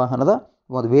GSLV ವಾಹನದ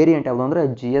ಒಂದು ವೇರಿಯಂಟ್ ಯಾವುದು ಅಂದರೆ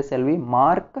GSLV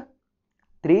Mark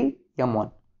 3 M1.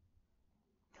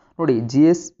 ನೋಡಿ,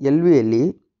 GSLVಯಲ್ಲಿ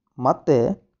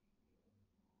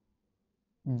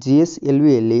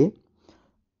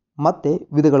ಮತ್ತೆ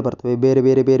ವಿಧಗಳು ಬರ್ತವೆ, ಬೇರೆ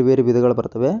ಬೇರೆ ವಿಧಗಳು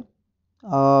ಬರ್ತವೆ.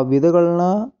 ಆ ವಿಧಗಳನ್ನ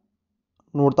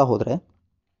ನೋಡ್ತಾ ಹೋದರೆ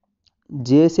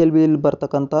GSLVಯಲ್ಲಿ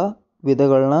ಬರ್ತಕ್ಕಂಥ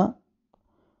ವಿಧಗಳನ್ನ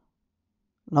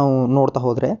ನಾವು ನೋಡ್ತಾ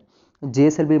ಹೋದರೆ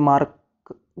GSLV Mark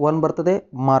 1 ಬರ್ತದೆ,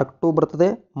 Mark 2 ಬರ್ತದೆ,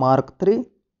 Mark 3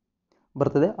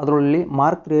 ಬರ್ತದೆ. ಅದರಲ್ಲಿ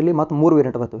Mark 3ಯಲ್ಲಿ ಮತ್ತು 3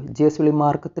 ವೇರಿಯಂಟ್ ಬರ್ತವೆ. GSLV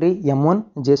Mark 3 M1,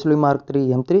 GSLV Mark 3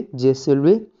 M3, GSLV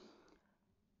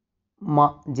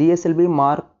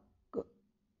Mark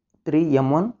 3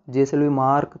 M1, GSLV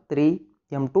Mark 3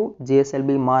 M2, GSLV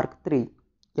Mark 3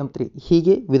 M3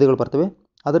 ಹೀಗೆ ವಿಧಗಳು ಬರ್ತವೆ.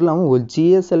 ಅದರಲ್ಲಿ ನಾವು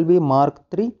GSLV Mark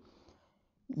 3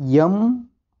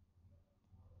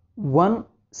 M1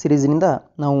 ಸಿರೀಸ್ನಿಂದ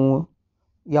ನಾವು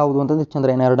ಯಾವುದು ಅಂತಂದರೆ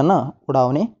ಚಂದ್ರಯಾನ 2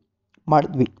 ಉಡಾವಣೆ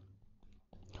ಮಾಡಿದ್ವಿ.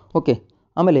 ಓಕೆ,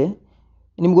 ಆಮೇಲೆ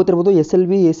ನಿಮ್ಗೆ ಗೊತ್ತಿರ್ಬೋದು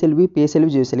SLV, ASLV, PSLV,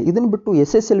 GSLV. ಇದನ್ನು ಬಿಟ್ಟು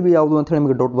SSLV ಯಾವುದು ಅಂತ ಹೇಳಿ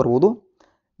ನಿಮಗೆ ಡೌಟ್ ಬರ್ಬೋದು.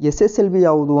 SSLV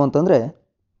ಯಾವುದು ಅಂತಂದರೆ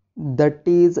that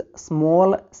is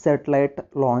small satellite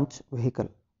launch vehicle.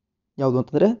 ಯಾವುದು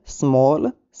ಅಂತಂದರೆ small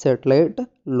satellite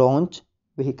launch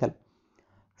vehicle.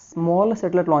 Small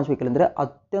satellite launch vehicle ಅಂದರೆ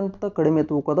ಅತ್ಯಂತ ಕಡಿಮೆ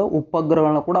ತೂಕದ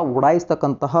ಉಪಗ್ರಹಗಳನ್ನ ಕೂಡ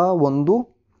ಉಡಾಯಿಸ್ತಕ್ಕಂತಹ ಒಂದು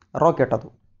ರಾಕೆಟ್ ಅದು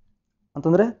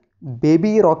ಅಂತಂದರೆ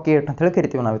ಬೇಬಿ ರಾಕೆಟ್ ಅಂತ ಹೇಳಿ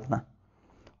ಕರಿತೀವಿ ನಾವು ಇದನ್ನು.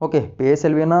 ಓಕೆ,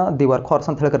 PSLVಯನ್ನು ದಿ ವರ್ಕ್ ಹಾರ್ಸ್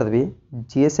ಅಂತ ಹೇಳಿ ಕರೆದ್ವಿ,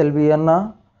 GSLVಯನ್ನು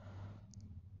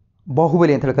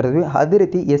ಬಾಹುಬಲಿ ಅಂತ ಹೇಳಿ ಕರೆದ್ವಿ. ಅದೇ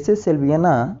ರೀತಿ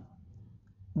SSLVಯನ್ನು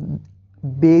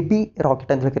ಬೇಬಿ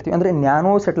ರಾಕೆಟ್ ಅಂತ ಹೇಳಿ ಕರಿತೀವಿ. ಅಂದರೆ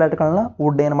ನ್ಯಾನೋ ಸ್ಯಾಟಲೈಟ್ಗಳನ್ನ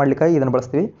ಉಡ್ಡಯನ ಮಾಡಲಿಕ್ಕಾಗಿ ಇದನ್ನು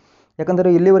ಬಳಸ್ತೀವಿ. ಯಾಕಂದರೆ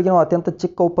ಇಲ್ಲಿವರೆಗೆ ನಾವು ಅತ್ಯಂತ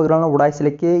ಚಿಕ್ಕ ಉಪಗ್ರಹಗಳನ್ನ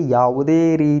ಉಡಾಯಿಸಲಿಕ್ಕೆ ಯಾವುದೇ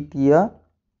ರೀತಿಯ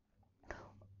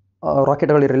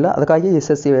ರಾಕೆಟ್ಗಳಿರಲಿಲ್ಲ. ಅದಕ್ಕಾಗಿ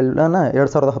SSLVಯನ್ನು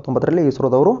 2019ರಲ್ಲಿ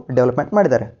ಇಸ್ರೋದವರು ಡೆವಲಪ್ಮೆಂಟ್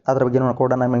ಮಾಡಿದ್ದಾರೆ. ಅದರ ಬಗ್ಗೆ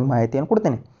ಕೂಡ ನಾನು ನಿಮಗೆ ಮಾಹಿತಿಯನ್ನು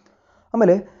ಕೊಡ್ತೀನಿ.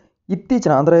 ಆಮೇಲೆ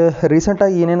ಇತ್ತೀಚಿನ ಅಂದರೆ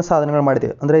ರೀಸೆಂಟಾಗಿ ಏನೇನು ಸಾಧನೆಗಳು ಮಾಡಿದೆ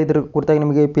ಅಂದರೆ ಇದ್ರ ಕುರಿತಾಗಿ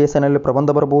ನಿಮಗೆ PSIನಲ್ಲಿ ಪ್ರಬಂಧ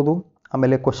ಬರ್ಬೋದು.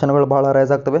 ಆಮೇಲೆ ಕ್ವಶನ್ಗಳು ಭಾಳ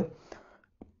ರೈಸ್ ಆಗ್ತವೆ.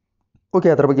 ಓಕೆ,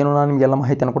 ಅದರ ಬಗ್ಗೆ ನಾನು ನಿಮಗೆಲ್ಲ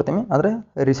ಮಾಹಿತಿಯನ್ನು ಕೊಡ್ತೀನಿ. ಅಂದರೆ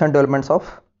ರೀಸೆಂಟ್ ಡೆವಲಪ್ಮೆಂಟ್ಸ್ ಆಫ್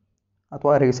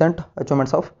ಅಥವಾ ರೀಸೆಂಟ್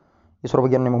ಅಚೀವ್ಮೆಂಟ್ಸ್ ಆಫ್ ಇಸ್ರೋ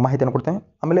ಬಗ್ಗೆ ನಿಮಗೆ ಮಾಹಿತಿಯನ್ನು ಕೊಡ್ತೇನೆ.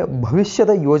 ಆಮೇಲೆ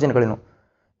ಭವಿಷ್ಯದ ಯೋಜನೆಗಳೇನು,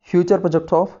 ಫ್ಯೂಚರ್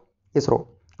ಪ್ರಾಜೆಕ್ಟ್ಸ್ ಆಫ್ ಇಸ್ರೋ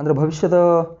ಅಂದರೆ ಭವಿಷ್ಯದ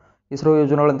ಇಸ್ರೋ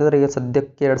ಯೋಜನೆಗಳು ಅಂತಂದರೆ ಈಗ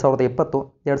ಸದ್ಯಕ್ಕೆ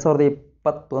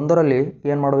 2021ರಲ್ಲಿ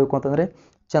ಏನು ಮಾಡಬೇಕು ಅಂತಂದರೆ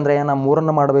ಚಂದ್ರಯಾನ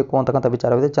 3 ಮಾಡಬೇಕು ಅಂತಕ್ಕಂಥ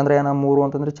ವಿಚಾರವಿದೆ. ಚಂದ್ರಯಾನ 3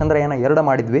 ಅಂತಂದರೆ ಚಂದ್ರಯಾನ 2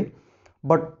 ಮಾಡಿದ್ವಿ,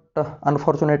 ಬಟ್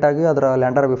ಅನ್ಫಾರ್ಚುನೇಟಾಗಿ ಅದರ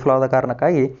ಲ್ಯಾಂಡರ್ ವಿಫಲವಾದ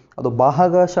ಕಾರಣಕ್ಕಾಗಿ ಅದು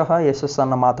ಭಾಗಶಃ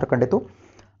ಯಶಸ್ಸನ್ನು ಮಾತ್ರ ಕಂಡಿತು.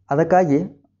 ಅದಕ್ಕಾಗಿ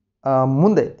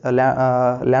ಮುಂದೆ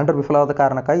ಲ್ಯಾಂಡರ್ ವಿಫಲವಾದ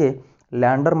ಕಾರಣಕ್ಕಾಗಿ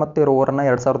ಲ್ಯಾಂಡರ್ ಮತ್ತು ರೋವರನ್ನು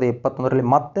 2021ರಲ್ಲಿ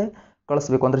ಮತ್ತೆ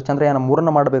ಕಳಿಸ್ಬೇಕು, ಅಂದರೆ ಚಂದ್ರಯಾನ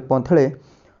 3 ಮಾಡಬೇಕು ಅಂಥೇಳಿ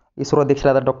ಇಸ್ರೋ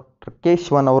ಅಧ್ಯಕ್ಷರಾದ ಡಾಕ್ಟರ್ ಕೆ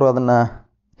ಶಿವನ್ ಅವರು ಅದನ್ನು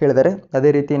ಹೇಳಿದ್ದಾರೆ. ಅದೇ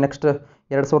ರೀತಿ ನೆಕ್ಸ್ಟ್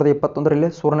 2021ರಲ್ಲಿ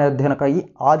ಸೂರ್ಯನ ಅಧ್ಯಯನಕ್ಕಾಗಿ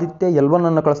ಆದಿತ್ಯ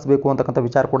L1 ಕಳಿಸಬೇಕು ಅಂತಕ್ಕಂಥ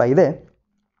ವಿಚಾರ ಕೂಡ ಇದೆ.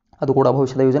 ಅದು ಕೂಡ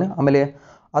ಭವಿಷ್ಯದ ಯೋಜನೆ. ಆಮೇಲೆ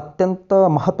ಅತ್ಯಂತ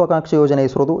ಮಹತ್ವಾಕಾಂಕ್ಷಿ ಯೋಜನೆ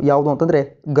ಇಸ್ರೋದು ಯಾವುದು ಅಂತಂದರೆ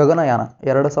ಗಗನಯಾನ.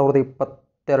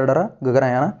 2022ರ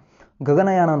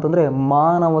ಗಗನಯಾನ ಅಂತಂದರೆ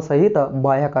ಮಾನವ ಸಹಿತ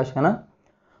ಬಾಹ್ಯಾಕಾಶಯಾನ.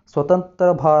 ಸ್ವತಂತ್ರ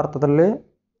ಭಾರತದಲ್ಲೇ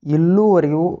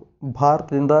ಇಲ್ಲೂವರೆಗೂ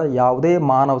ಭಾರತದಿಂದ ಯಾವುದೇ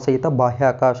ಮಾನವ ಸಹಿತ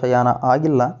ಬಾಹ್ಯಾಕಾಶಯಾನ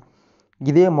ಆಗಿಲ್ಲ.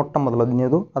 ಇದೇ ಮೊಟ್ಟ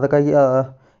ಮೊದಲನೆಯದು. ಅದಕ್ಕಾಗಿ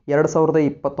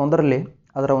 2021ರಲ್ಲಿ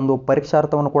ಅದರ ಒಂದು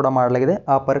ಪರೀಕ್ಷಾರ್ಥವನ್ನು ಕೂಡ ಮಾಡಲಾಗಿದೆ.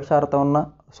 ಆ ಪರೀಕ್ಷಾರ್ಥವನ್ನು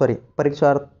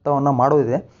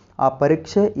ಮಾಡೋದಿದೆ. ಆ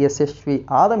ಪರೀಕ್ಷೆ ಯಶಸ್ವಿ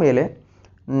ಆದ ಮೇಲೆ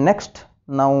ನೆಕ್ಸ್ಟ್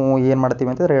ನಾವು ಏನು ಮಾಡ್ತೀವಿ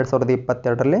ಅಂತಂದರೆ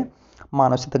 2022ರಲ್ಲಿ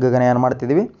ಮಾನವಸಹಿತ ಗಗನಯಾನ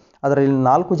ಮಾಡ್ತಿದ್ದೀವಿ. ಅದರಲ್ಲಿ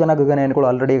 4 ಜನ ಗಗನಯಾನಿಗಳು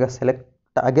ಆಲ್ರೆಡಿ ಈಗ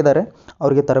ಸೆಲೆಕ್ಟ್ ಆಗಿದ್ದಾರೆ.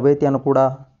 ಅವರಿಗೆ ತರಬೇತಿಯನ್ನು ಕೂಡ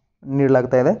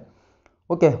ನೀಡಲಾಗ್ತಾ ಇದೆ.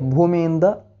 ಓಕೆ, ಭೂಮಿ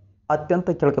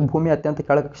ಅತ್ಯಂತ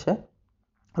ಕೆಳಕಕ್ಷೆ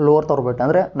ಲೋವರ್ ಆರ್ಬಿಟ್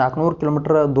ಅಂದರೆ 400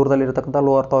 ಕಿಲೋಮೀಟರ್ ದೂರದಲ್ಲಿರತಕ್ಕಂಥ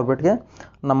ಲೋವರ್ ಆರ್ಬಿಟ್ಗೆ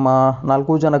ನಮ್ಮ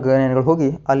 4 ಜನ ಗಗನಯಾನಿಗಳು ಹೋಗಿ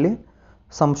ಅಲ್ಲಿ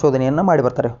ಸಂಶೋಧನೆಯನ್ನು ಮಾಡಿ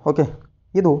ಬರ್ತಾರೆ. ಓಕೆ,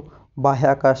 ಇದು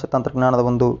ಬಾಹ್ಯಾಕಾಶ ತಂತ್ರಜ್ಞಾನದ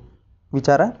ಒಂದು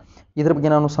ವಿಚಾರ. ಇದ್ರ ಬಗ್ಗೆ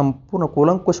ನಾನು ಸಂಪೂರ್ಣ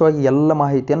ಕೂಲಂಕುಷವಾಗಿ ಎಲ್ಲ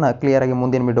ಮಾಹಿತಿಯನ್ನು ಕ್ಲಿಯರಾಗಿ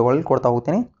ಮುಂದಿನ ವಿಡಿಯೋಗಳಲ್ಲಿ ಕೊಡ್ತಾ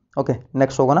ಹೋಗ್ತೀನಿ. ಓಕೆ,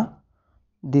 ನೆಕ್ಸ್ಟ್ ಹೋಗೋಣ.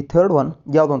 ದಿ ಥರ್ಡ್ ಒನ್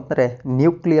ಯಾವುದು ಅಂತಂದರೆ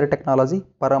ನ್ಯೂಕ್ಲಿಯರ್ ಟೆಕ್ನಾಲಜಿ,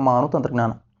 ಪರಮಾಣು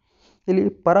ತಂತ್ರಜ್ಞಾನ. ಇಲ್ಲಿ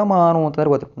ಪರಮಾಣು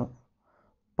ಅಂತಂದರೆ ಗೊತ್ತಿತ್ತು,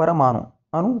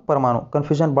 ಪರಮಾಣು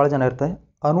ಕನ್ಫ್ಯೂಷನ್ ಭಾಳ ಜನ ಇರುತ್ತೆ.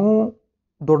 ಅಣು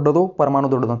ದೊಡ್ಡದು, ಪರಮಾಣು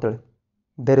ದೊಡ್ಡದು ಅಂತೇಳಿ.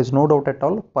 There is no doubt at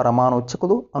all. ಪರಮಾಣು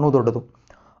ಚಿಕ್ಕದು, ಅಣು ದೊಡ್ಡದು.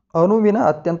 ಅಣುವಿನ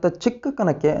ಅತ್ಯಂತ ಚಿಕ್ಕ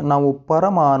ಕಣಕ್ಕೆ ನಾವು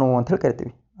ಪರಮಾಣು ಅಂಥೇಳಿ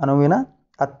ಕರಿತೀವಿ. ಅಣುವಿನ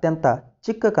ಅತ್ಯಂತ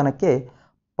ಚಿಕ್ಕ ಕಣಕ್ಕೆ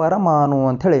ಪರಮಾಣು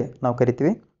ಅಂಥೇಳಿ ನಾವು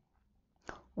ಕರಿತೀವಿ.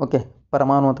 ಓಕೆ,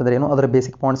 ಪರಮಾಣು ಅಂತಂದರೆ ಏನು, ಅದರ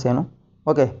ಬೇಸಿಕ್ ಪಾಯಿಂಟ್ಸ್ ಏನು.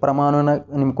 ಓಕೆ, ಪರಮಾಣುವಿನ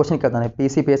ನಿಮ್ಮ ಕ್ವಶನ್ ಕೇಳ್ತಾನೆ.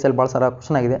 PSI ಭಾಳ ಸಾರ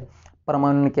ಕ್ವಶನ್ ಆಗಿದೆ.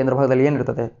 ಪರಮಾಣುವಿನ ಕೇಂದ್ರ ಭಾಗದಲ್ಲಿ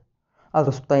ಏನಿರ್ತದೆ,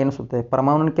 ಅದರ ಸುತ್ತ ಏನು ಸುತ್ತೆ.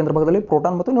 ಪರಮಾಣುವಿನ ಕೇಂದ್ರ ಭಾಗದಲ್ಲಿ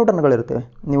ಪ್ರೋಟಾನ್ ಮತ್ತು ನ್ಯೂಟ್ರಾನ್ಗಳಿರ್ತವೆ.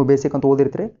 ನೀವು ಬೇಸಿಕ್ ಅಂತ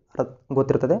ಓದಿರ್ತೀರಿ,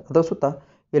 ಗೊತ್ತಿರ್ತದೆ. ಅದರ ಸುತ್ತ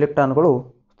ಎಲೆಕ್ಟ್ರಾನ್ಗಳು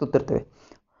ಸುತ್ತಿರ್ತವೆ.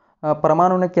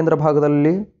 ಪರಮಾಣುವಿನ ಕೇಂದ್ರ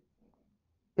ಭಾಗದಲ್ಲಿ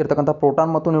ಇರ್ತಕ್ಕಂಥ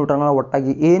ಪ್ರೋಟಾನ್ ಮತ್ತು ನ್ಯೂಟ್ರಾನ್ಗಳ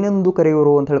ಒಟ್ಟಾಗಿ ಏನೆಂದು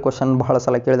ಕರೆಯುವರು ಅಂತೇಳಿ ಕ್ವಶನ್ ಬಹಳ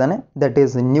ಸಲ ಕೇಳಿದಾನೆ. ದಟ್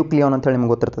ಈಸ್ ನ್ಯೂಕ್ಲಿಯಾನ್ ಅಂತೇಳಿ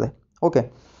ನಿಮ್ಗೆ ಗೊತ್ತಿರ್ತದೆ. ಓಕೆ,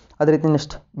 ಅದೇ ರೀತಿ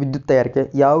ನೆಕ್ಸ್ಟ್ ವಿದ್ಯುತ್ ತಯಾರಿಕೆ.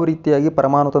 ಯಾವ ರೀತಿಯಾಗಿ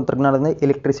ಪರಮಾಣು ತಂತ್ರಜ್ಞಾನದಿಂದ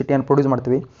ಎಲೆಕ್ಟ್ರಿಸಿಟಿಯನ್ನು ಪ್ರೊಡ್ಯೂಸ್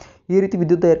ಮಾಡ್ತೀವಿ. ಈ ರೀತಿ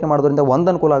ವಿದ್ಯುತ್ ತಯಾರಿಕೆ ಮಾಡೋದ್ರಿಂದ ಒಂದು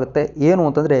ಅನುಕೂಲ ಆಗುತ್ತೆ. ಏನು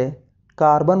ಅಂತಂದರೆ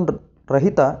ಕಾರ್ಬನ್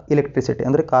ರಹಿತ ಎಲೆಕ್ಟ್ರಿಸಿಟಿ,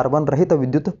 ಅಂದರೆ ಕಾರ್ಬನ್ ರಹಿತ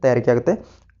ವಿದ್ಯುತ್ ತಯಾರಿಕೆ ಆಗುತ್ತೆ.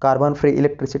 ಕಾರ್ಬನ್ ಫ್ರೀ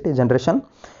ಎಲೆಕ್ಟ್ರಿಸಿಟಿ ಜನರೇಷನ್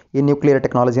ಈ ನ್ಯೂಕ್ಲಿಯರ್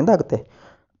ಟೆಕ್ನಾಲಜಿಯಿಂದ ಆಗುತ್ತೆ.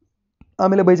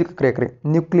 ಆಮೇಲೆ ಬೈಜಿಕ ಕ್ರಿಯಾಕಾರಿ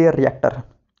ನ್ಯೂಕ್ಲಿಯರ್ ರಿಯಾಕ್ಟರ್.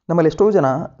 ನಮ್ಮಲ್ಲಿ ಎಷ್ಟೋ ಜನ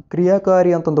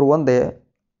ಕ್ರಿಯಾಕಾರಿ ಅಂತಂದ್ರು ಒಂದೇ,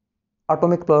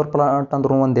 ಆಟೋಮಿಕ್ ಪವರ್ ಪ್ಲಾಂಟ್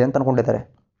ಅಂದ್ರೂ ಒಂದೇ ಅಂತ ಅಂದ್ಕೊಂಡಿದ್ದಾರೆ.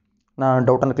 ನಾನು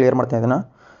ಡೌಟನ್ನು ಕ್ಲಿಯರ್ ಮಾಡ್ತೀನಿ. ಇದನ್ನು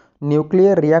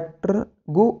ನ್ಯೂಕ್ಲಿಯರ್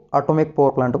ರಿಯಾಕ್ಟರ್ಗೂ ಆಟೋಮಿಕ್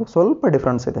ಪವರ್ ಪ್ಲಾಂಟ್ಗೂ ಸ್ವಲ್ಪ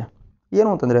ಡಿಫ್ರೆನ್ಸ್ ಇದೆ. ಏನು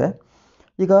ಅಂತಂದರೆ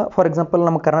ಈಗ ಫಾರ್ ಎಕ್ಸಾಂಪಲ್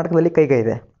ನಮ್ಮ ಕರ್ನಾಟಕದಲ್ಲಿ ಕೈಗಾ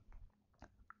ಇದೆ.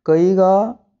 ಕೈಗಾ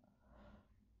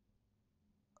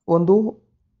ಒಂದು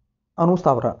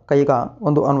ಅಣುಸ್ಥಾವರ, ಕೈಗಾ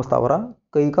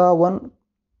 1,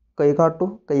 ಕೈಗಾ 2,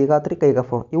 ಕೈಗಾ 3, ಕೈಗಾ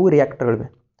 4 ಇವು ರಿಯಾಕ್ಟರ್ಗಳಿವೆ.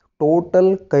 ಟೋಟಲ್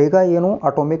ಕೈಗಾ ಏನು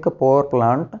ಆಟೋಮಿಕ್ ಪವರ್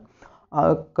ಪ್ಲಾಂಟ್. ಆ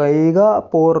ಕೈಗಾ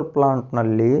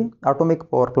ಆಟೋಮಿಕ್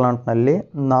ಪವರ್ ಪ್ಲಾಂಟ್ನಲ್ಲಿ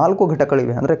 4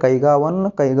 ಘಟಕಗಳಿವೆ. ಅಂದರೆ ಕೈಗಾ 1,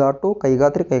 ಕೈಗಾ 2, ಕೈಗಾ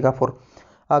 3, ಕೈಗಾ 4.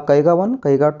 ಆ ಕೈಗಾ 1,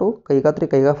 ಕೈಗಾ 2, ಕೈಗಾ 3,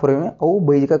 ಕೈಗಾ 4 ಇವೆ. ಅವು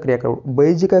ಬೈಜಿಕ ಕ್ರಿಯಾಕಾರಿಗಳು.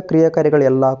 ಬೈಜಿಕ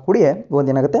ಕ್ರಿಯಾಕಾರಿಗಳೆಲ್ಲ ಕೂಡಿ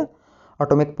ಒಂದೇನಾಗುತ್ತೆ,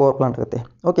 ಆಟೋಮಿಕ್ ಪವರ್ ಪ್ಲಾಂಟ್ ಆಗುತ್ತೆ.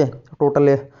 ಓಕೆ,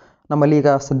 ಟೋಟಲ್ ನಮ್ಮಲ್ಲಿ ಈಗ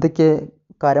ಸದ್ಯಕ್ಕೆ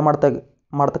ಕಾರ್ಯ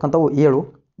ಮಾಡ್ತಕ್ಕಂಥವು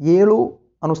 7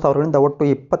 ಅಣುಸ್ಥಾವರಗಳಿಂದ ಒಟ್ಟು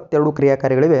 22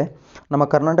 ಕ್ರಿಯಾಕಾರಿಗಳಿವೆ. ನಮ್ಮ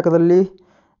ಕರ್ನಾಟಕದಲ್ಲಿ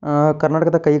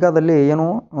ಕರ್ನಾಟಕದ ಕೈಗಾದಲ್ಲಿ ಏನು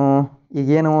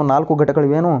ಈಗೇನು 4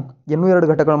 ಘಟಕಗಳಿವೇನು ಇನ್ನೂ 2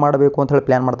 ಘಟಕಗಳು ಮಾಡಬೇಕು ಅಂತ ಹೇಳಿ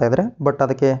ಪ್ಲ್ಯಾನ್ ಮಾಡ್ತಾಯಿದ್ದಾರೆ. ಬಟ್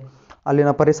ಅದಕ್ಕೆ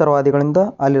ಅಲ್ಲಿನ ಪರಿಸರವಾದಿಗಳಿಂದ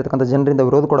ಅಲ್ಲಿರ್ತಕ್ಕಂಥ ಜನರಿಂದ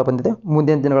ವಿರೋಧ ಕೂಡ ಬಂದಿದೆ.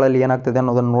 ಮುಂದಿನ ದಿನಗಳಲ್ಲಿ ಏನಾಗ್ತದೆ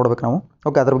ಅನ್ನೋದನ್ನು ನೋಡ್ಬೇಕು ನಾವು.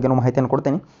 ಓಕೆ, ಅದ್ರ ಬಗ್ಗೆ ಮಾಹಿತಿಯನ್ನು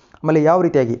ಕೊಡ್ತೀನಿ. ಆಮೇಲೆ ಯಾವ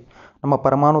ರೀತಿಯಾಗಿ ನಮ್ಮ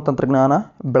ಪರಮಾಣು ತಂತ್ರಜ್ಞಾನ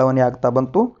ಬೆಳವಣಿಗೆ ಆಗ್ತಾ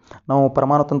ಬಂತು, ನಾವು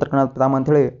ಪರಮಾಣು ತಂತ್ರಜ್ಞಾನ ಪಿತಾಮಹ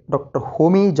ಅಂಥೇಳಿ ಡಾಕ್ಟರ್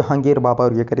ಹೋಮಿ ಜಹಾಂಗೀರ್ ಬಾಬಾ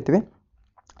ಅವರಿಗೆ ಕರಿತೀವಿ.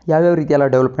 ಯಾವ್ಯಾವ ರೀತಿಯೆಲ್ಲ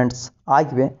ಡೆವಲಪ್ಮೆಂಟ್ಸ್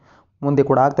ಆಗಿವೆ, ಮುಂದೆ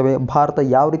ಕೂಡ ಆಗ್ತವೆ. ಭಾರತ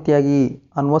ಯಾವ ರೀತಿಯಾಗಿ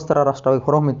ಅಣ್ವಸ್ತ್ರ ರಾಷ್ಟ್ರವಾಗಿ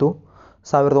ಹೊರಹೊಮ್ಮಿತು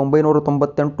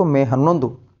 1998 ಮೇ 11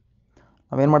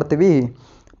 ನಾವೇನು ಮಾಡ್ತೀವಿ,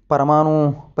 ಪರಮಾಣು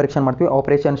ಪರೀಕ್ಷೆ ಮಾಡ್ತೀವಿ,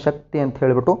 ಆಪರೇಷನ್ ಶಕ್ತಿ ಅಂತ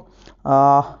ಹೇಳಿಬಿಟ್ಟು.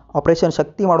 ಆಪರೇಷನ್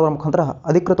ಶಕ್ತಿ ಮಾಡೋದ್ರ ಮುಖಾಂತರ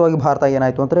ಅಧಿಕೃತವಾಗಿ ಭಾರತ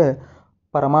ಏನಾಯಿತು ಅಂದರೆ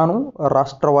ಪರಮಾಣು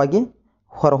ರಾಷ್ಟ್ರವಾಗಿ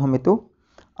ಹೊರಹೊಮ್ಮಿತು.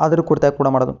 ಅದ್ರ ಕುರಿತಾಗಿ ಕೂಡ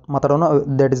ಮಾತಾಡೋಣ.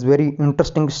 That is very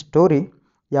interesting story,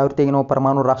 ಯಾವ ರೀತಿಯಾಗಿ ನಾವು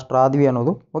ಪರಮಾಣು ರಾಷ್ಟ್ರ ಆದ್ವಿ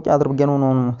ಅನ್ನೋದು. ಓಕೆ, ಅದ್ರ ಬಗ್ಗೆನೂ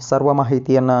ನಾನು ಸರ್ವ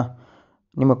ಮಾಹಿತಿಯನ್ನು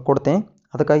ನಿಮಗೆ ಕೊಡ್ತೇನೆ.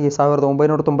 ಅದಕ್ಕಾಗಿ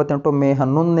 1998 ಮೇ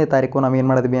 11ನೇ ತಾರೀಕು ನಾವು ಏನು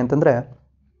ಮಾಡಿದ್ವಿ ಅಂತಂದರೆ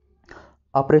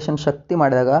ಆಪರೇಷನ್ ಶಕ್ತಿ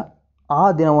ಮಾಡಿದಾಗ ಆ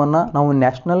ದಿನವನ್ನು ನಾವು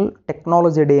ನ್ಯಾಷನಲ್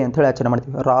ಟೆಕ್ನಾಲಜಿ ಡೇ ಅಂಥೇಳಿ ಆಚರಣೆ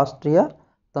ಮಾಡ್ತೀವಿ. ರಾಷ್ಟ್ರೀಯ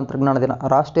ತಂತ್ರಜ್ಞಾನ ದಿನ.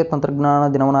 ರಾಷ್ಟ್ರೀಯ ತಂತ್ರಜ್ಞಾನ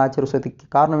ದಿನವನ್ನು ಆಚರಿಸೋದಕ್ಕೆ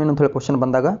ಕಾರಣವೇನು ಅಂತ ಹೇಳಿ ಕ್ವಶನ್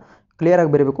ಬಂದಾಗ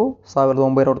ಕ್ಲಿಯರಾಗಿ ಬರೀಬೇಕು.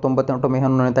 1998 ಮೇ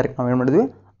 11ನೇ ತಾರೀಕು ನಾವು ಏನು ಮಾಡಿದ್ವಿ,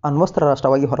 ಅಣ್ವಸ್ತ್ರ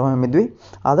ರಾಷ್ಟ್ರವಾಗಿ ಹೊರಹೊಮ್ಮಿದ್ವಿ.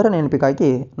 ಅದರ ನೆನಪಿಗಾಗಿ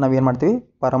ನಾವೇನು ಮಾಡ್ತೀವಿ,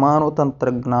 ಪರಮಾಣು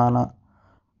ತಂತ್ರಜ್ಞಾನ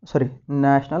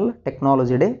ನ್ಯಾಷನಲ್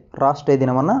ಟೆಕ್ನಾಲಜಿ ಡೇ ರಾಷ್ಟ್ರೀಯ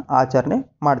ದಿನವನ್ನು ಆಚರಣೆ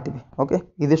ಮಾಡ್ತೀವಿ. ಓಕೆ,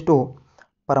 ಇದಿಷ್ಟು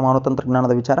ಪರಮಾಣು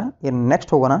ತಂತ್ರಜ್ಞಾನದ ವಿಚಾರ. ಇನ್ನು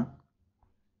ನೆಕ್ಸ್ಟ್ ಹೋಗೋಣ.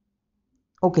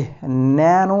 ಓಕೆ,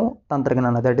 ನ್ಯಾನೋ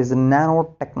ತಂತ್ರಜ್ಞಾನ, that is nano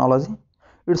technology.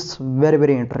 It's very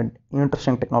very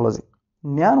interesting technology.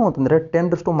 Nano ಅಂತಂದರೆ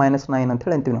 10⁻⁹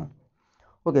 ಅಂತೇಳಿ ಅಂತೀವಿ ನಾವು.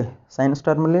 Okay, science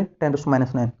ಟರ್ಮಲ್ಲಿ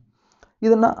 10⁻⁹.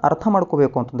 ಇದನ್ನು ಅರ್ಥ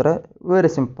ಮಾಡ್ಕೋಬೇಕು ಅಂತಂದರೆ ವೆರಿ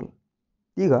ಸಿಂಪಲ್.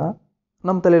 ಈಗ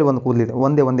ನಮ್ಮ ತಲೆಯಲ್ಲಿ ಒಂದು ಕೂದಲಿದೆ,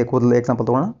 ಒಂದೇ ಕೂದಲು ಎಕ್ಸಾಂಪಲ್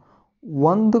ತೊಗೊಳ್ಳೋಣ.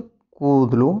 ಒಂದು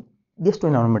ಕೂದಲು ಎಷ್ಟು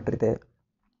ನ್ಯಾನೋಮೀಟರ್ ಇದೆ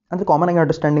ಅಂದರೆ ಕಾಮನ್ ಆಗಿ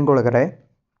ಅಂಡರ್ಸ್ಟ್ಯಾಂಡಿಂಗ್ ಒಳಗಡೆ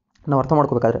ನಾವು ಅರ್ಥ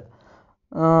ಮಾಡ್ಕೋಬೇಕಾದ್ರೆ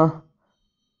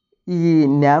ಈ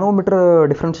ನ್ಯಾನೋಮೀಟರ್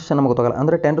ಡಿಫ್ರೆನ್ಷಿಯೇಷನ್ ನಮಗೆ ಗೊತ್ತಾಗಲ್ಲ.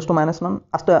 ಅಂದರೆ 10⁻⁹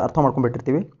 ಅಷ್ಟೇ ಅರ್ಥ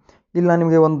ಮಾಡ್ಕೊಂಡ್ಬಿಟ್ಟಿರ್ತೀವಿ. ಇಲ್ಲಿ ನಾನು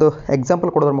ನಿಮಗೆ ಒಂದು ಎಕ್ಸಾಂಪಲ್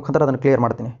ಕೊಡೋದ್ರ ಮುಖಾಂತರ ಅದನ್ನು ಕ್ಲಿಯರ್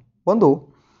ಮಾಡ್ತೀನಿ. ಒಂದು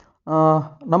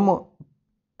ನಮ್ಮ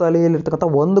ತಲೆಯಲ್ಲಿರ್ತಕ್ಕಂಥ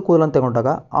ಒಂದು ಕೂದಲನ್ನು ತಗೊಂಡಾಗ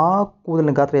ಆ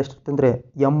ಕೂದಲಿನ ಗಾತ್ರ ಎಷ್ಟಿರುತ್ತೆ ಅಂದರೆ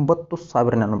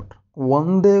 80,000 ನ್ಯಾನೋಮೀಟರ್.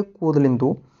 ಒಂದೇ ಕೂದಲಿಂದು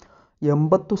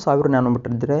 80,000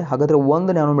 ನ್ಯಾನೋಮೀಟರ್ ಇದ್ದರೆ ಹಾಗಾದರೆ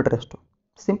 1 ನ್ಯಾನೋಮೀಟರ್ ಎಷ್ಟು?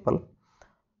 ಸಿಂಪಲ್.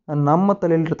 ನಮ್ಮ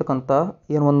ತಲೆಯಲ್ಲಿರ್ತಕ್ಕಂಥ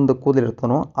ಏನು ಒಂದು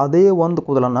ಕೂದಲಿರ್ತಾನೋ ಅದೇ ಒಂದು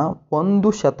ಕೂದಲನ್ನು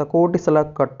 1 ಶತಕೋಟಿ ಸಲ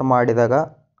ಕಟ್ ಮಾಡಿದಾಗ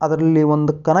ಅದರಲ್ಲಿ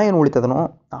ಒಂದು ಕಣ ಏನು ಉಳಿತದನೋ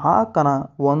ಆ ಕಣ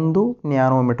 1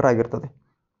 ನ್ಯಾನೋಮೀಟರ್ ಆಗಿರ್ತದೆ.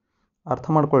 ಅರ್ಥ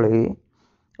ಮಾಡ್ಕೊಳ್ಳಿ,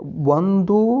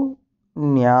 1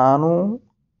 ನ್ಯಾನೋ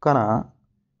ಕಣ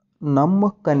ನಮ್ಮ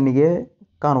ಕಣ್ಣಿಗೆ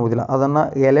ಕಾಣುವುದಿಲ್ಲ. ಅದನ್ನು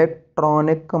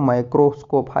ಎಲೆಕ್ಟ್ರಾನಿಕ್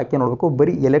ಮೈಕ್ರೋಸ್ಕೋಪ್ ಹಾಕಿ ನೋಡಬೇಕು.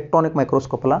 ಬರೀ ಎಲೆಕ್ಟ್ರಾನಿಕ್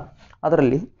ಮೈಕ್ರೋಸ್ಕೋಪ್ ಅಲ್ಲ,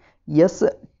 ಅದರಲ್ಲಿ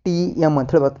STM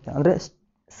ಅಂಥೇಳಿ ಬರ್ತದೆ, ಅಂದರೆ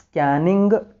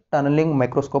ಸ್ಕ್ಯಾನಿಂಗ್ ಟನಲಿಂಗ್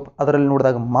ಮೈಕ್ರೋಸ್ಕೋಪ್. ಅದರಲ್ಲಿ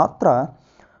ನೋಡಿದಾಗ ಮಾತ್ರ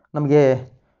ನಮಗೆ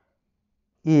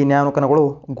ಈ ನ್ಯಾನೋ ಕಣಗಳು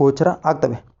ಗೋಚರ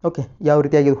ಆಗ್ತವೆ. ಓಕೆ, ಯಾವ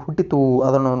ರೀತಿಯಾಗಿ ಇದು ಹುಟ್ಟಿತು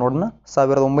ಅದನ್ನು ನೋಡೋಣ.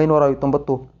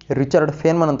 1919 Richard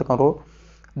ಫೇನ್ಮನ್ ಅಂತಕ್ಕಂಥವ್ರು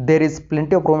there is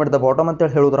plenty of room at the bottom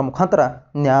ಅಂತೇಳಿ ಹೇಳೋದ್ರ ಮುಖಾಂತರ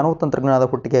ನ್ಯಾನೋ ತಂತ್ರಜ್ಞಾನದ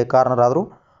ಹುಟ್ಟಿಗೆ ಕಾರಣರಾದರು.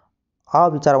 ಆ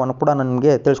ವಿಚಾರವನ್ನು ಕೂಡ ನಾನು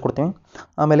ನಿಮಗೆ ತಿಳಿಸ್ಕೊಡ್ತೀನಿ.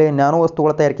 ಆಮೇಲೆ ನ್ಯಾನೋ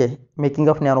ವಸ್ತುಗಳ ತಯಾರಿಕೆ, ಮೇಕಿಂಗ್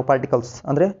ಆಫ್ ನ್ಯಾನೋ ಪಾರ್ಟಿಕಲ್ಸ್,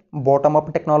 ಅಂದರೆ bottom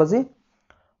up technology,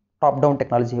 top down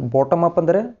technology. Bottom up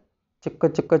ಅಂದರೆ ಚಿಕ್ಕ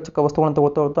ಚಿಕ್ಕ ಚಿಕ್ಕ ವಸ್ತುಗಳನ್ನು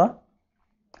ತಗೊಳ್ತಾ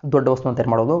ದೊಡ್ಡ ವಸ್ತುವನ್ನು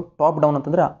ತಯಾರು ಮಾಡೋದು. ಟಾಪ್ ಡೌನ್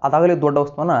ಅಂತಂದರೆ ಅದಾಗಲೇ ದೊಡ್ಡ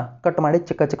ವಸ್ತುವನ್ನು ಕಟ್ ಮಾಡಿ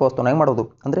ಚಿಕ್ಕ ಚಿಕ್ಕ ವಸ್ತುವನ್ನಾಗಿ ಮಾಡೋದು.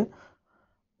 ಅಂದರೆ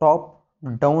ಟಾಪ್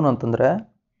ಡೌನ್ ಅಂತಂದರೆ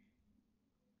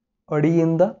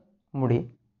ಅಡಿಯಿಂದ ಮುಡಿ,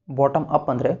 ಬಾಟಮ್ ಅಪ್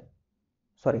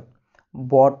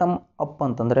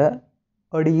ಅಂತಂದರೆ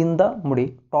ಅಡಿಯಿಂದ ಮುಡಿ,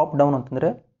 ಟಾಪ್ ಡೌನ್ ಅಂತಂದರೆ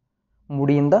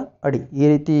ಮುಡಿಯಿಂದ ಅಡಿ. ಈ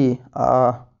ರೀತಿ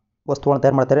ವಸ್ತುಗಳನ್ನ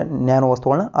ತಯಾರು ಮಾಡ್ತಾರೆ, ನ್ಯಾನೋ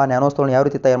ವಸ್ತುಗಳನ್ನ. ಆ ನ್ಯಾನೋ ವಸ್ತುಗಳನ್ನ ಯಾವ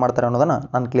ರೀತಿ ತಯಾರು ಮಾಡ್ತಾರೆ ಅನ್ನೋದನ್ನು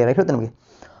ನಾನು ಕ್ಲಿಯರಾಗಿ ಹೇಳ್ತೇನೆ ನಿಮಗೆ.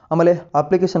 ಆಮೇಲೆ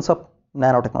applications of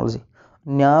nano technology,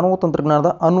 nano ತಂತ್ರಜ್ಞಾನದ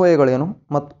ಅನ್ವಯಗಳೇನು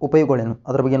ಮತ್ತು ಉಪಯೋಗಗಳೇನು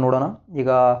ಅದ್ರ ಬಗ್ಗೆ ನೋಡೋಣ. ಈಗ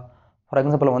ಫಾರ್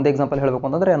ಎಕ್ಸಾಂಪಲ್ ಒಂದೇ ಎಕ್ಸಾಂಪಲ್ ಹೇಳಬೇಕು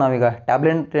ಅಂತಂದರೆ ನಾವೀಗ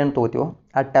ಟ್ಯಾಬ್ಲೆಟ್ ಏನು ತೊಗೋತೀವೋ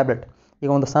ಆ ಟ್ಯಾಬ್ಲೆಟ್, ಈಗ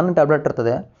ಒಂದು ಸಣ್ಣ ಟ್ಯಾಬ್ಲೆಟ್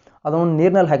ಇರ್ತದೆ, ಅದನ್ನು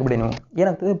ನೀರಿನಲ್ಲಿ ಹಾಕಿಬಿಡಿ ನೀವು,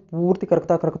 ಏನಾಗ್ತದೆ ಪೂರ್ತಿ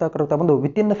ಕರಗ್ತಾ ಬಂದು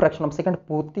ವಿತಿನ್ ಫ್ರ್ಯಾಕ್ಷನ್ ಆಫ್ ಸೆಕೆಂಡ್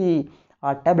ಪೂರ್ತಿ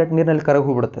ಆ ಟ್ಯಾಬ್ಲೆಟ್ ನೀರಿನಲ್ಲಿ ಕರಗಿ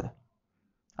ಹೋಗಿಬಿಡುತ್ತದೆ.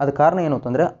 ಅದು ಕಾರಣ ಏನು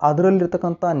ಅಂತಂದರೆ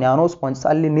ಅದರಲ್ಲಿರ್ತಕ್ಕಂಥ ನ್ಯಾನೋ ಸ್ಪಾಂಜಸ್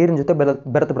ಅಲ್ಲಿ ನೀರಿನ ಜೊತೆ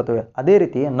ಬೆರೆತು ಬಿಡ್ತವೆ. ಅದೇ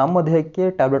ರೀತಿ ನಮ್ಮ ದೇಹಕ್ಕೆ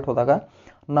ಟ್ಯಾಬ್ಲೆಟ್ ಹೋದಾಗ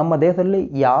ನಮ್ಮ ದೇಹದಲ್ಲಿ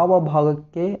ಯಾವ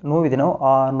ಭಾಗಕ್ಕೆ ನೋವಿದೆಯೋ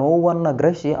ಆ ನೋವನ್ನು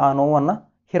ಗ್ರಹಿಸಿ ಆ ನೋವನ್ನು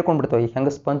ಹೀರ್ಕೊಂಡ್ಬಿಡ್ತವೆ. ಈಗ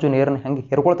ಹೆಂಗೆ ಸ್ಪಂಜು ನೀರನ್ನು ಹೆಂಗೆ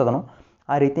ಹೀರ್ಕೊಳ್ತದನೋ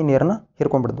ಆ ರೀತಿ ನೀರನ್ನು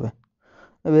ಹೀರ್ಕೊಂಡ್ಬಿಡ್ತವೆ.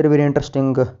 ವೆರಿ ವೆರಿ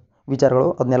ಇಂಟ್ರೆಸ್ಟಿಂಗ್ ವಿಚಾರಗಳು,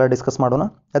 ಅದನ್ನೆಲ್ಲ ಡಿಸ್ಕಸ್ ಮಾಡೋಣ.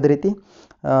 ಅದೇ ರೀತಿ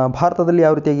ಭಾರತದಲ್ಲಿ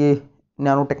ಯಾವ ರೀತಿಯಾಗಿ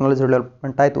ನ್ಯಾನೋ ಟೆಕ್ನಾಲಜಿ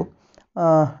ಡೆವಲಪ್ಮೆಂಟ್ ಆಯಿತು,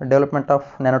 development of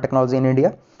nano technology in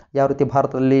India, ಯಾವ ರೀತಿ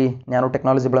ಭಾರತದಲ್ಲಿ ನ್ಯಾನೋ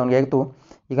ಟೆಕ್ನಾಲಜಿ ಬೆಳವಣಿಗೆ ಆಯಿತು,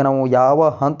 ಈಗ ನಾವು ಯಾವ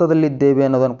ಹಂತದಲ್ಲಿದ್ದೇವೆ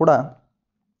ಅನ್ನೋದನ್ನು ಕೂಡ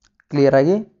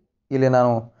ಕ್ಲಿಯರಾಗಿ ಇಲ್ಲಿ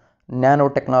ನಾನು ನ್ಯಾನೋ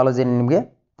ಟೆಕ್ನಾಲಜಿ ನಿಮಗೆ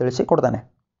ತಿಳಿಸಿ ಕೊಡ್ತಾನೆ.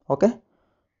 Okay,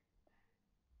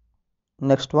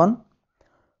 next one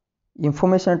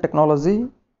information technology,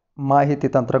 ಮಾಹಿತಿ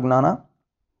ತಂತ್ರಜ್ಞಾನ.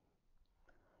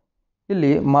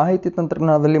 ಇಲ್ಲಿ ಮಾಹಿತಿ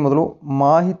ತಂತ್ರಜ್ಞಾನದಲ್ಲಿ ಮೊದಲು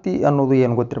ಮಾಹಿತಿ ಅನ್ನೋದು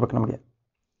ಏನು ಗೊತ್ತಿರಬೇಕು ನಮಗೆ.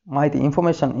 ಮಾಹಿತಿ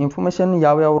ಇನ್ಫಾರ್ಮೇಷನ್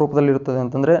ಯಾವ್ಯಾವ ರೂಪದಲ್ಲಿ ಇರ್ತದೆ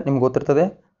ಅಂತಂದರೆ ನಿಮ್ಗೆ ಗೊತ್ತಿರ್ತದೆ.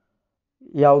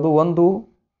 ಯಾವುದು ಒಂದು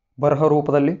ಬರಹ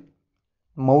ರೂಪದಲ್ಲಿ,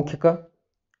 ಮೌಖಿಕ,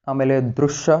 ಆಮೇಲೆ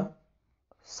ದೃಶ್ಯ,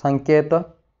 ಸಂಕೇತ,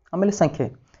 ಆಮೇಲೆ ಸಂಖ್ಯೆ,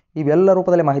 ಇವೆಲ್ಲ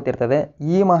ರೂಪದಲ್ಲಿ ಮಾಹಿತಿ ಇರ್ತದೆ.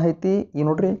 ಈ ಮಾಹಿತಿ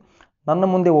ನೋಡ್ರಿ, ನನ್ನ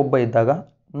ಮುಂದೆ ಒಬ್ಬ ಇದ್ದಾಗ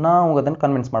ನಾವು ಅದನ್ನು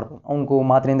ಕನ್ವಿನ್ಸ್ ಮಾಡ್ಬೋದು, ಅವನಿಗೂ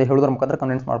ಮಾತಿನಿಂದ ಹೇಳೋದ್ರ ಮುಖಾಂತರ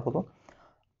ಕನ್ವಿನ್ಸ್ ಮಾಡ್ಬೋದು.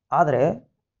 ಆದರೆ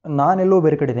ನಾನೆಲ್ಲೋ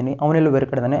ಬೇರೆ ಕಡೆ ಇದ್ದೀನಿ, ಅವನೆಲ್ಲೋ ಬೇರೆ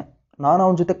ಕಡೆ ಇದ್ದಾನೆ, ನಾನು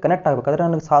ಅವನ ಜೊತೆ ಕನೆಕ್ಟ್ ಆಗಬೇಕಾದ್ರೆ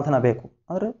ನನಗೆ ಸಾಧನ ಬೇಕು.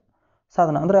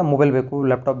 ಸಾಧನ ಅಂದರೆ ಮೊಬೈಲ್ ಬೇಕು,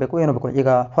 ಲ್ಯಾಪ್ಟಾಪ್ ಬೇಕು, ಏನೋ ಬೇಕು. ಈಗ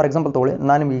ಫಾರ್ ಎಕ್ಸಾಂಪಲ್ ತೊಗೊಳ್ಳಿ,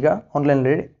 ನಾನು ನಿಮಗೀಗ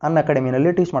ಆನ್ಲೈನಲ್ಲಿ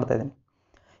ಅನ್ಅಕಾಡೆಮಿನಲ್ಲಿ ಟೀಚ್ ಮಾಡ್ತಾ ಇದ್ದೀನಿ.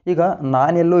 ಈಗ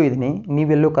ನಾನೆಲ್ಲೋ ಇದ್ದೀನಿ,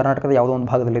 ನೀವೆಲ್ಲೋ ಕರ್ನಾಟಕದ ಯಾವುದೋ ಒಂದು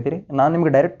ಭಾಗದಲ್ಲಿದ್ದೀರಿ, ನಾನು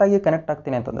ನಿಮಗೆ ಡೈರೆಕ್ಟಾಗಿ ಕನೆಕ್ಟ್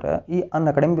ಆಗ್ತೀನಿ ಅಂತಂದರೆ ಈ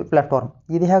ಅನ್ಅಕಾಡೆಮಿ ಪ್ಲ್ಯಾಟ್ಫಾರ್ಮ್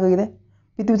ಇದು ಹೇಗಾಗಿದೆ,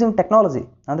 ವಿತ್ ಯೂಸಿಂಗ್ ಟೆಕ್ನಾಲಜಿ.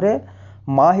 ಅಂದರೆ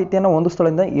ಮಾಹಿತಿಯನ್ನು ಒಂದು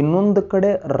ಸ್ಥಳದಿಂದ ಇನ್ನೊಂದು ಕಡೆ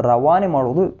ರವಾನೆ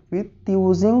ಮಾಡುವುದು ವಿತ್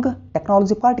ಯೂಸಿಂಗ್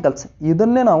ಟೆಕ್ನಾಲಜಿ ಪಾರ್ಟಿಕಲ್ಸ್.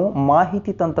 ಇದನ್ನೇ ನಾವು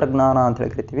ಮಾಹಿತಿ ತಂತ್ರಜ್ಞಾನ ಅಂತ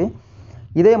ಹೇಳಿ ಕರಿತೀವಿ.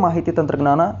 ಇದೇ ಮಾಹಿತಿ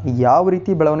ತಂತ್ರಜ್ಞಾನ ಯಾವ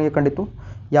ರೀತಿ ಬೆಳವಣಿಗೆ ಕಂಡಿತು,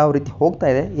 ಯಾವ ರೀತಿ ಹೋಗ್ತಾ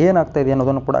ಇದೆ, ಏನಾಗ್ತಾ ಇದೆ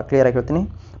ಅನ್ನೋದನ್ನು ಕೂಡ ಕ್ಲಿಯರಾಗಿ ಹೇಳ್ತೀನಿ.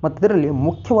 ಮತ್ತು ಇದರಲ್ಲಿ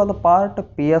ಮುಖ್ಯವಾದ ಪಾರ್ಟ್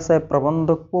PSI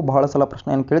ಪ್ರಬಂಧಕ್ಕೂ ಬಹಳ ಸಲ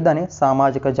ಪ್ರಶ್ನೆಯನ್ನು ಕೇಳಿದ್ದಾನೆ.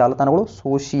 ಸಾಮಾಜಿಕ ಜಾಲತಾಣಗಳು,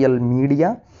 ಸೋಷಿಯಲ್ ಮೀಡಿಯಾ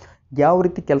ಯಾವ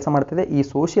ರೀತಿ ಕೆಲಸ ಮಾಡ್ತಿದೆ, ಈ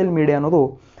ಸೋಷಿಯಲ್ ಮೀಡಿಯಾ ಅನ್ನೋದು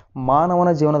ಮಾನವನ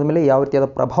ಜೀವನದ ಮೇಲೆ ಯಾವ ರೀತಿಯಾದ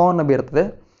ಪ್ರಭಾವವನ್ನು ಬೀರುತ್ತದೆ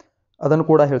ಅದನ್ನು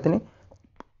ಕೂಡ ಹೇಳ್ತೀನಿ.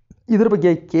 ಇದರ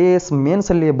ಬಗ್ಗೆ KS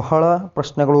ಮೇನ್ಸಲ್ಲಿ ಬಹಳ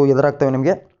ಪ್ರಶ್ನೆಗಳು ಎದುರಾಗ್ತವೆ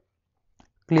ನಿಮಗೆ.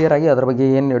 ಕ್ಲಿಯರಾಗಿ ಅದರ ಬಗ್ಗೆ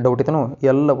ಏನು ಡೌಟ್ ಇತ್ತನೋ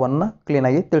ಎಲ್ಲವನ್ನು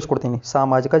ಕ್ಲೀನಾಗಿ ತಿಳಿಸ್ಕೊಡ್ತೀನಿ.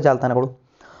 ಸಾಮಾಜಿಕ ಜಾಲತಾಣಗಳು,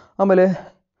 ಆಮೇಲೆ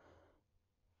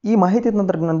ಈ ಮಾಹಿತಿ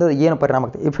ತಂತ್ರಜ್ಞಾನದ ಏನು ಪರಿಣಾಮ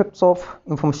ಆಗ್ತದೆ, ಇಫೆಕ್ಟ್ಸ್ ಆಫ್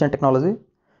ಇನ್ಫಾರ್ಮೇಷನ್ ಟೆಕ್ನಾಲಜಿ,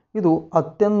 ಇದು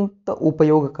ಅತ್ಯಂತ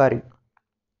ಉಪಯೋಗಕಾರಿ.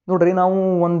 ನೋಡ್ರಿ, ನಾವು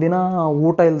ಒಂದಿನ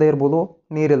ಊಟ ಇಲ್ಲದೆ ಇರ್ಬೋದು,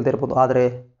 ನೀರು ಇಲ್ಲದೆ ಇರ್ಬೋದು, ಆದರೆ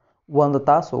ಒಂದು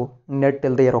ತಾಸು ನೆಟ್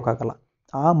ಇಲ್ಲದೆ ಇರೋಕ್ಕಾಗಲ್ಲ.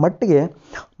 ಆ ಮಟ್ಟಿಗೆ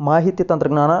ಮಾಹಿತಿ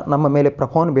ತಂತ್ರಜ್ಞಾನ ನಮ್ಮ ಮೇಲೆ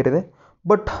ಪ್ರಭಾವವನ್ನು ಬೀರಿದೆ.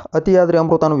 ಬಟ್ ಅತಿಯಾದರೆ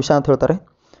ಅಮೃತ ಅನ್ನೋ ವಿಷಯ ಅಂತ ಹೇಳ್ತಾರೆ.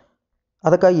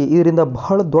 ಅದಕ್ಕಾಗಿ ಇದರಿಂದ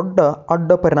ಬಹಳ ದೊಡ್ಡ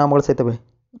ಅಡ್ಡ ಪರಿಣಾಮಗಳು ಸಹಿತವೆ.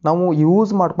 ನಾವು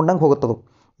ಯೂಸ್ ಮಾಡ್ಕೊಂಡಂಗೆ ಹೋಗುತ್ತದು.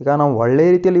 ಈಗ ನಾವು ಒಳ್ಳೆಯ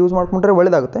ರೀತಿಯಲ್ಲಿ ಯೂಸ್ ಮಾಡಿಕೊಂಡ್ರೆ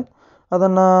ಒಳ್ಳೆಯದಾಗುತ್ತೆ,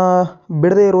 ಅದನ್ನು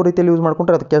ಬಿಡದೇ ಇರೋ ರೀತಿಯಲ್ಲಿ ಯೂಸ್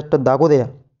ಮಾಡಿಕೊಂಡ್ರೆ ಅದಕ್ಕೆ ಕೆಟ್ಟದ್ದಾಗೋದೇ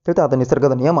ಹೇಳ್ತಾ, ಅದು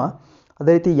ನಿಸರ್ಗದ ನಿಯಮ.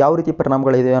 ಅದೇ ರೀತಿ ಯಾವ ರೀತಿ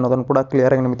ಪರಿಣಾಮಗಳಿದೆ ಅನ್ನೋದನ್ನು ಕೂಡ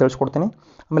ಕ್ಲಿಯರಾಗಿ ನಿಮಗೆ ತಿಳಿಸ್ಕೊಡ್ತೀನಿ.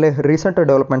 ಆಮೇಲೆ ರೀಸೆಂಟ್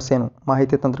ಡೆವಲಪ್ಮೆಂಟ್ಸ್ ಏನು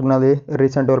ಮಾಹಿತಿ ತಂತ್ರಜ್ಞಾನದಲ್ಲಿ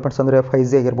ರೀಸೆಂಟ್ ಡೆವಲಪ್ಮೆಂಟ್ಸ್ ಅಂದರೆ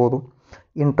 5G ಆಗಿರ್ಬೋದು,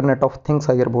 ಇಂಟರ್ನೆಟ್ ಆಫ್ ಥಿಂಗ್ಸ್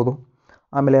ಆಗಿರ್ಬೋದು,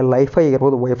 ಆಮೇಲೆ ಲೈಫೈ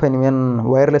ಆಗಿರ್ಬೋದು. ವೈಫೈ ನೀವೇನು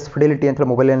ವೈರ್ಲೆಸ್ ಫಿಡಿಲಿಟಿ ಅಂತೇಳಿ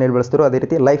ಮೊಬೈಲಲ್ಲಿ ಏನು ಬಳಸ್ತೀರೋ ಅದೇ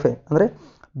ರೀತಿ ಲೈಫೈ ಅಂದರೆ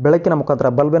ಬೆಳಕಿನ ಮುಖಾಂತರ,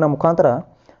 ಬಲ್ಬಿನ ಮುಖಾಂತರ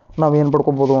ನಾವು ಏನು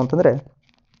ಪಡ್ಕೊಬೋದು ಅಂತಂದರೆ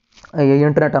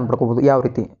ಇಂಟರ್ನೆಟನ್ನು ಪಡ್ಕೊಬೋದು. ಯಾವ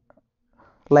ರೀತಿ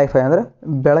ಲೈಫೈ ಅಂದರೆ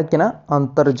ಬೆಳಕಿನ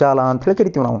ಅಂತರ್ಜಾಲ ಅಂಥೇಳಿ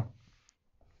ಕರಿತೀವಿ ನಾವು.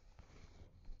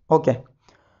 ಓಕೆ,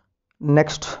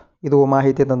 ನೆಕ್ಸ್ಟ್ ಇದು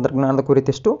ಮಾಹಿತಿ ತಂತ್ರಜ್ಞಾನದ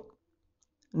ಕುರಿತಿಷ್ಟು.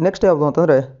 ನೆಕ್ಸ್ಟ್ ಯಾವುದು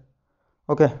ಅಂತಂದರೆ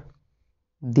okay,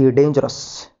 the dangerous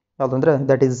ಯಾವುದಂದರೆ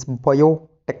that is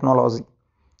biotechnology.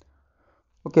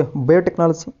 Okay,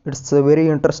 biotechnology it's A very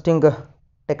interesting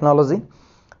technology.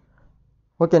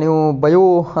 Okay, ನೀವು ಬಯೋ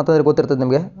ಅಂತಂದರೆ ಗೊತ್ತಿರ್ತದೆ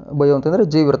ನಿಮಗೆ. ಬಯೋ ಅಂತಂದರೆ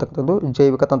ಜೀವ ಇರತಕ್ಕಂಥದ್ದು,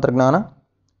 ಜೈವಿಕ ತಂತ್ರಜ್ಞಾನ.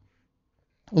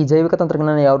 ಈ ಜೈವಿಕ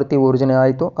ತಂತ್ರಜ್ಞಾನ ಯಾವ ರೀತಿ ಒರಿಜಿನ್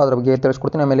ಆಯಿತು ಅದರ ಬಗ್ಗೆ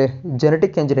ತಿಳಿಸ್ಕೊಡ್ತೀನಿ. ಆಮೇಲೆ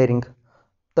ಜೆನೆಟಿಕ್ ಇಂಜಿನಿಯರಿಂಗ್,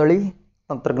 ತಳಿ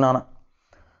ತಂತ್ರಜ್ಞಾನ.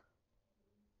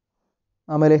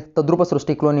 ಆಮೇಲೆ ತದ್ರೂಪ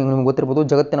ಸೃಷ್ಟಿ, ಕ್ಲೋನಿಂಗ್ ನಿಮ್ಗೆ ಗೊತ್ತಿರ್ಬೋದು.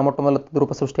 ಜಗತ್ತಿನ ಮೊಟ್ಟ ಮೊದಲ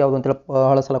ತದ್ರೂಪ ಸೃಷ್ಟಿ ಯಾವುದು ಅಂತೇಳಿ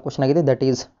ಬಹಳ ಸಲ ಕ್ವಶನ್ ಆಗಿದೆ. ದಟ್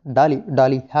ಈಸ್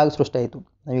ಡಾಲಿ ಹೇಗೆ ಸೃಷ್ಟಿ ಆಯಿತು.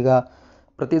 ನಾವೀಗ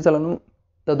ಪ್ರತಿ ಸಲನೂ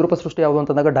ತದ್ರೂಪ ಸೃಷ್ಟಿ ಯಾವುದು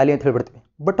ಅಂತಂದಾಗ ಡಾಲಿ ಅಂತ ಹೇಳ್ಬಿಡ್ತೀವಿ.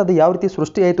 ಬಟ್ ಅದು ಯಾವ ರೀತಿ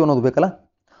ಸೃಷ್ಟಿ ಆಯಿತು ಅನ್ನೋದು ಬೇಕಲ್ಲ,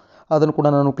 ಅದನ್ನು ಕೂಡ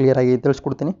ನಾನು ಕ್ಲಿಯರಾಗಿ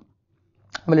ತಿಳಿಸ್ಕೊಡ್ತೀನಿ.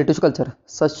 ಆಮೇಲೆ ಟಿಶ್ಯೂ ಕಲ್ಚರ್,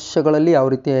 ಸಸ್ಯಗಳಲ್ಲಿ ಯಾವ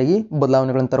ರೀತಿಯಾಗಿ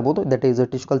ಬದಲಾವಣೆಗಳನ್ನು ತರ್ಬೋದು. ದಟ್ ಈಸ್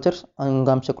ಟಿಶ್ಯೂ ಕಲ್ಚರ್ಸ್,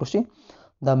 ಅಂಗಾಂಶ ಕೃಷಿ.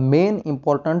 ದ ಮೇನ್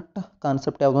ಇಂಪಾರ್ಟೆಂಟ್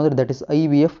ಕಾನ್ಸೆಪ್ಟ್ ಯಾವುದು ಅಂದರೆ that is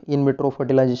IVF, in vitro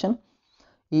fertilisation.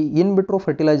 ಈ ಇನ್ ವಿಟ್ರೋ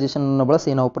ಫರ್ಟಿಲೈಸೇಷನನ್ನು ಬಳಸಿ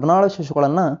ನಾವು ಪ್ರಣಾಳ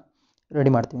ಶಿಶುಗಳನ್ನು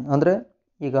ರೆಡಿ ಮಾಡ್ತೀವಿ. ಅಂದರೆ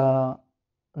ಈಗ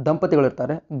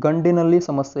ದಂಪತಿಗಳಿರ್ತಾರೆ, ಗಂಡಿನಲ್ಲಿ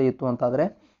ಸಮಸ್ಯೆ ಇತ್ತು ಅಂತಾದರೆ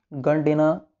ಗಂಡಿನ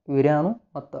ವೀರ್ಯಾಣು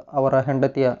ಮತ್ತು ಅವರ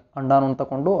ಹೆಂಡತಿಯ ಅಂಡಾಣು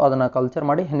ತಗೊಂಡು ಅದನ್ನು ಕಲ್ಚರ್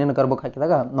ಮಾಡಿ ಹೆಣ್ಣಿನ ಗರ್ಭಕ್ಕೆ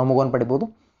ಹಾಕಿದಾಗ ನಾವು ಮಗುವನ್ನು ಪಡಿಬೋದು.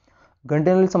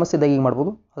 ಗಂಡಿನಲ್ಲಿ ಸಮಸ್ಯೆ ಇದ್ದಾಗ ಈಗ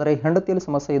ಮಾಡ್ಬೋದು. ಆದರೆ ಹೆಂಡತಿಯಲ್ಲಿ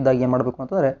ಸಮಸ್ಯೆ ಇದ್ದಾಗ ಏನು ಮಾಡಬೇಕು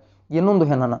ಅಂತಂದರೆ ಇನ್ನೊಂದು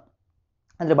ಹೆಣ್ಣನ್ನು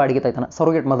ಅಂದರೆ ಬಾಡಿಗೆ ತಾಯ್ತನ,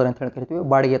 ಸರೋಗೇಟ್ ಮದರ್ ಅಂತ ಹೇಳಿ ಕರಿತೀವಿ.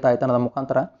 ಬಾಡಿಗೆ ತಾಯ್ತನದ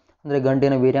ಮುಖಾಂತರ ಅಂದರೆ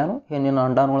ಗಂಡಿನ ವೀರ್ಯಾಣು ಹೆಣ್ಣಿನ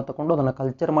ಅಂಡಾಣುಗಳನ್ನು ತಗೊಂಡು ಅದನ್ನು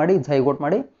ಕಲ್ಚರ್ ಮಾಡಿ ಜೈಗೋಟ್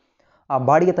ಮಾಡಿ ಆ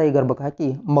ಬಾಡಿಗೆ ತಾಯಿ ಗರ್ಭಕ್ಕೆ ಹಾಕಿ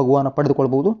ಮಗುವನ್ನು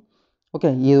ಪಡೆದುಕೊಳ್ಬೋದು. ಓಕೆ,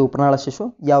 ಇದು ಪ್ರಣಾಳ ಶಿಶು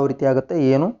ಯಾವ ರೀತಿ ಆಗುತ್ತೆ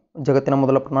ಏನು, ಜಗತ್ತಿನ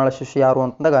ಮೊದಲ ಪ್ರಣಾಳ ಶಿಶು ಯಾರು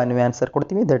ಅಂತಂದಾಗ ನೀವು ಆನ್ಸರ್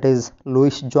ಕೊಡ್ತೀವಿ. That is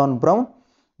Louis John brown.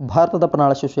 ಭಾರತದ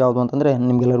ಪ್ರಣಾಳ ಶಿಶು ಯಾವುದು ಅಂತಂದರೆ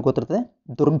ನಿಮಗೆಲ್ಲರಿಗೂ ಗೊತ್ತಿರ್ತದೆ,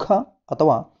 ದುರ್ಗಾ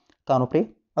ಅಥವಾ ಕಾನುಪ್ರಿ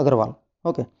ಅಗರ್ವಾಲ್.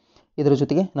 ಓಕೆ, ಇದರ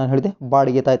ಜೊತೆಗೆ ನಾನು ಹೇಳಿದೆ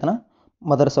ಬಾಡಿಗೆ ತಾಯ್ತನ,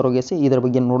 ಮದರ್ ಸರೋಗೇಸಿ, ಇದರ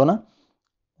ಬಗ್ಗೆ ನೋಡೋಣ.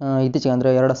 ಇತ್ತೀಚೆಗೆ ಅಂದರೆ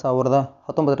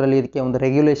 2019ರಲ್ಲಿ ಇದಕ್ಕೆ ಒಂದು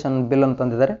ರೆಗ್ಯುಲೇಷನ್ ಬಿಲ್ ಅಂತ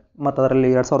ತಂದಿದ್ದಾರೆ. ಮತ್ತು ಅದರಲ್ಲಿ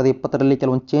 2020ರಲ್ಲಿ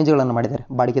ಕೆಲವೊಂದು ಚೇಂಜ್ಗಳನ್ನು ಮಾಡಿದ್ದಾರೆ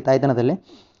ಬಾಡಿಗೆ ತಾಯ್ತನದಲ್ಲಿ.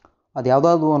 ಅದು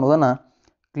ಯಾವುದಾದ್ರು ಅನ್ನೋದನ್ನು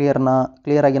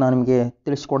ಕ್ಲಿಯರಾಗಿ ನಾನು ನಿಮಗೆ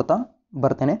ತಿಳಿಸ್ಕೊಡ್ತಾ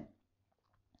ಬರ್ತೇನೆ.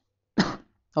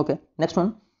 Okay, next one,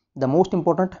 the most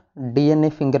important DNA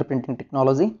finger printing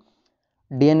technology.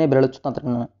 DNA ಬೆರಳಚ್ಚು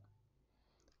ತಂತ್ರಜ್ಞಾನ.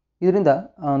 ಇದರಿಂದ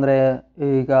ಅಂದರೆ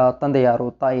ಈಗ ತಂದೆ ಯಾರು,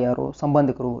 ತಾಯಿ ಯಾರು,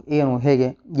 ಸಂಬಂಧಿಕರು ಏನು, ಹೇಗೆ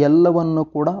ಎಲ್ಲವನ್ನು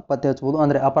ಕೂಡ ಪತ್ತೆ ಹಚ್ಬೋದು.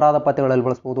 ಅಂದರೆ ಅಪರಾಧ ಪತ್ತೆಗಳಲ್ಲಿ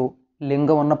ಬಳಸ್ಬೋದು,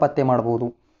 ಲಿಂಗವನ್ನು ಪತ್ತೆ ಮಾಡ್ಬೋದು,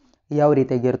 ಯಾವ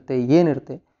ರೀತಿಯಾಗಿರುತ್ತೆ,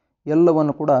 ಏನಿರುತ್ತೆ,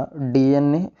 ಎಲ್ಲವನ್ನು ಕೂಡ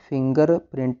DNA ಫಿಂಗರ್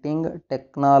ಪ್ರಿಂಟಿಂಗ್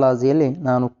ಟೆಕ್ನಾಲಜಿಯಲ್ಲಿ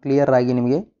ನಾನು ಕ್ಲಿಯರ್ ಆಗಿ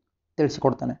ನಿಮಗೆ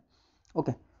ತಿಳಿಸಿಕೊಡ್ತೇನೆ.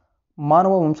 ಓಕೆ,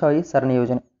 ಮಾನವ ವಂಶವಾಹಿ ಸರಣಿ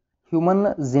ಯೋಜನೆ, ಹ್ಯೂಮನ್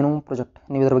ಜಿನೋಮ್ ಪ್ರಾಜೆಕ್ಟ್,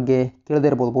 ನೀವು ಇದರ ಬಗ್ಗೆ ಕೇಳದೇ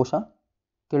ಇರ್ಬೋದು, ಬಹುಶಃ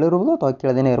ಕೇಳಿರ್ಬೋದು ಅಥವಾ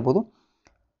ಕೇಳದೇನೇ ಇರ್ಬೋದು.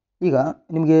 ಈಗ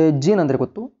ನಿಮಗೆ ಜೀನ್ ಅಂದರೆ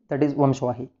ಗೊತ್ತು, ದಟ್ ಈಸ್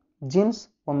ವಂಶವಾಹಿ. ಜೀನ್ಸ್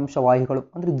ವಂಶವಾಹಿಗಳು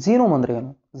ಅಂದರೆ ಜೀನೋಮ್ ಅಂದರೆ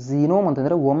ಏನು? ಜೀನೋಮ್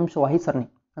ಅಂತಂದರೆ ವಂಶವಾಹಿ ಸರಣಿ,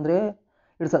 ಅಂದರೆ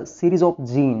it's a series of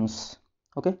jeans.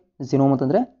 Okay, genome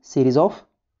ಅಂತಂದರೆ ಸೀರೀಸ್ ಆಫ್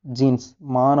ಜೀನ್ಸ್,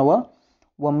 ಮಾನವ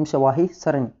ವಂಶವಾಹಿ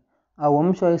ಸರಣಿ. ಆ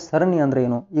ವಂಶವಾಹಿ ಸರಣಿ ಅಂದರೆ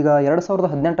ಏನು? ಈಗ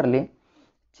 2018ರಲ್ಲಿ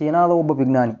ಚೀನಾದ ಒಬ್ಬ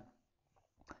ವಿಜ್ಞಾನಿ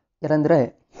ಯಾರಂದರೆ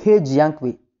ಹೇ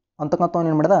ಜಿಯಾಂಗ್ವಿ ಅಂತಕ್ಕಂಥವನು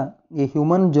ಏನು ಮಾಡಿದ, ಈ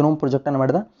ಹ್ಯೂಮನ್ ಜಿನೋಮ್ ಪ್ರಾಜೆಕ್ಟನ್ನು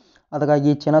ಮಾಡಿದ.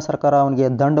 ಅದಕ್ಕಾಗಿ ಚೀನಾ ಸರ್ಕಾರ ಅವನಿಗೆ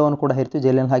ದಂಡವನ್ನು ಕೂಡ ಹೇರಿತು,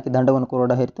 ಜೈಲಿನಲ್ಲಿ ಹಾಕಿ ದಂಡವನ್ನು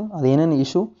ಕೂಡ ಹೇರಿತು. ಅದೇನೇನು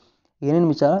ಇಶ್ಯೂ, ಏನೇನು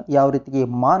ವಿಚಾರ, ಯಾವ ರೀತಿಗೆ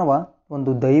ಮಾನವ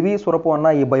ಒಂದು ದೈವಿ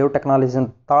ಸ್ವರೂಪವನ್ನು ಈ ಬಯೋಟೆಕ್ನಾಲಜಿಯಿಂದ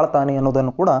ತಾಳ್ತಾನೆ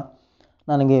ಅನ್ನೋದನ್ನು ಕೂಡ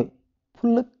ನನಗೆ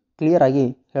ಫುಲ್ ಕ್ಲಿಯರಾಗಿ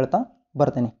ಹೇಳ್ತಾ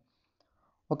ಬರ್ತೇನೆ.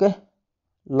 Okay,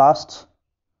 last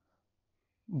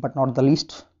but not the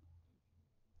least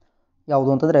ಯಾವುದು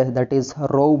ಅಂತಂದರೆ ದಟ್ ಈಸ್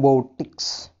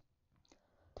ರೋಬೋಟಿಕ್ಸ್.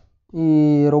 ಈ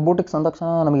ರೋಬೋಟಿಕ್ಸ್ ಅಂದ ತಕ್ಷಣ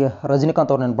ನಮಗೆ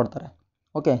ರಜನಿಕಾಂತ್ ಅವ್ರು ನೆನ್ಪಡ್ತಾರೆ.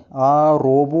 ಓಕೆ, ಆ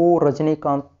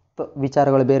ರಜನಿಕಾಂತ್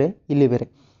ವಿಚಾರಗಳು ಬೇರೆ, ಇಲ್ಲಿ ಬೇರೆ.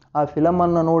 ಆ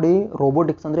ಫಿಲಮನ್ನು ನೋಡಿ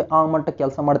ರೋಬೋಟಿಕ್ಸ್ ಅಂದರೆ ಆ ಮಟ್ಟಕ್ಕೆ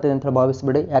ಕೆಲಸ ಮಾಡ್ತಿದೆ ಅಂತ ಹೇಳಿ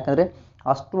ಭಾವಿಸಬೇಡಿ, ಯಾಕಂದರೆ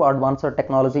ಅಷ್ಟು ಅಡ್ವಾನ್ಸ್ಡ್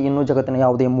ಟೆಕ್ನಾಲಜಿ ಇನ್ನೂ ಜಗತ್ತಿನ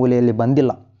ಯಾವುದೇ ಮೂಲೆಯಲ್ಲಿ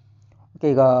ಬಂದಿಲ್ಲ. ಓಕೆ,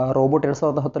 ಈಗ ರೋಬೋಟ್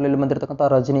 2010ರಲ್ಲಿ ಬಂದಿರತಕ್ಕಂಥ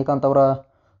ರಜನಿಕಾಂತ್ ಅವರ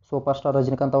ಸೂಪರ್ ಸ್ಟಾರ್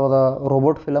ರಜನಿಕಾಂತ್ ಅವರ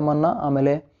ರೋಬೋಟ್ ಫಿಲಮನ್ನು,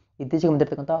 ಆಮೇಲೆ ಇತ್ತೀಚೆಗೆ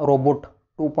ಬಂದಿರತಕ್ಕಂಥ ರೋಬೋಟ್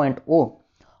 2.0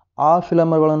 ಆ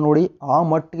ಫಿಲಮ್ಗಳನ್ನು ನೋಡಿ ಆ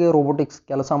ಮಟ್ಟಿಗೆ ರೋಬೋಟಿಕ್ಸ್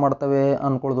ಕೆಲಸ ಮಾಡ್ತವೆ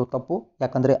ಅಂದ್ಕೊಳ್ಳೋದು ತಪ್ಪು.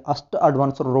 ಯಾಕಂದರೆ ಅಷ್ಟು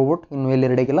ಅಡ್ವಾನ್ಸ್ಡ್ ರೋಬೋಟ್ ಇನ್ನೂ ಎಲ್ಲಿ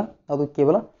ರೆಡಿಯಾಗಿಲ್ಲ, ಅದು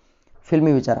ಕೇವಲ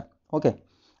ಫಿಲ್ಮಿ ವಿಚಾರ. ಓಕೆ,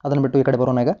 ಅದನ್ನು ಬಿಟ್ಟು ಈ ಕಡೆ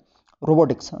ಬರೋಣ. ಈಗ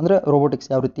ರೋಬೋಟಿಕ್ಸ್ ಅಂದರೆ ರೋಬೋಟಿಕ್ಸ್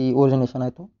ಯಾವ ರೀತಿ ಒರಿಜಿನೇಷನ್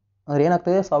ಆಯಿತು ಅಂದರೆ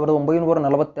ಏನಾಗ್ತದೆ,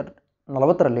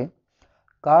 1940ರಲ್ಲಿ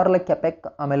ಕಾರ್ಲ್ ಕೆಪೆಕ್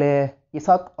ಆಮೇಲೆ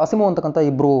ಇಸಾಕ್ ಅಸಿಮೋ ಅಂತಕ್ಕಂಥ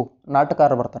ಇಬ್ಬರು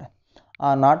ನಾಟಕಕಾರರು ಬರ್ತಾರೆ. ಆ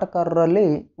ನಾಟಕಕಾರರಲ್ಲಿ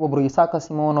ಒಬ್ಬರು ಇಸಾಕ್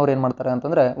ಅಸಿಮೋನವ್ರು ಏನು ಮಾಡ್ತಾರೆ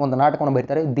ಅಂತಂದರೆ ಒಂದು ನಾಟಕವನ್ನು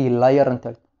ಬರೀತಾರೆ, ದಿ ಲಯರ್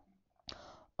ಅಂತೇಳಿ.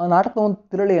 ಆ ನಾಟಕದ ಒಂದು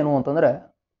ತಿರುಳು ಏನು ಅಂತಂದರೆ,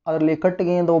 ಅದರಲ್ಲಿ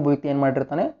ಕಟ್ಟಿಗೆಯಿಂದ ಒಬ್ಬ ವ್ಯಕ್ತಿ ಏನು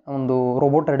ಮಾಡಿರ್ತಾನೆ, ಒಂದು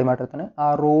ರೋಬೋಟ್ ರೆಡಿ ಮಾಡಿರ್ತಾನೆ. ಆ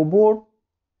ರೋಬೋಟ್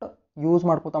ಯೂಸ್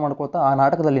ಮಾಡ್ಕೋತಾ ಆ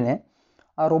ನಾಟಕದಲ್ಲಿನೇ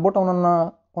ಆ ರೋಬೋಟ್ ಅವನನ್ನು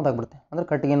ಕೊಂದಾಕ್ಬಿಡುತ್ತೆ. ಅಂದರೆ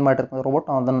ಕಟ್ಟಿಗೆಯಿಂದ ಮಾಡಿರ್ತಾನೆ ರೋಬೋಟ್,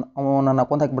 ಅವನನ್ನು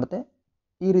ಕೊಂದಾಕ್ಬಿಡುತ್ತೆ.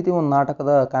 ಈ ರೀತಿ ಒಂದು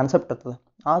ನಾಟಕದ ಕಾನ್ಸೆಪ್ಟ್ ಇರ್ತದೆ.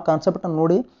 ಆ ಕಾನ್ಸೆಪ್ಟನ್ನು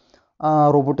ನೋಡಿ ಆ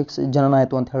ರೋಬೋಟಿಕ್ಸ್ ಜನನ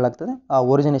ಆಯಿತು ಅಂತ ಹೇಳಲಾಗ್ತದೆ. ಆ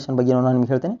ಒರಿಜಿನೇಷನ್ ಬಗ್ಗೆ ನಾನು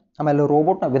ನಿಮ್ಗೆ ಹೇಳ್ತೀನಿ. ಆಮೇಲೆ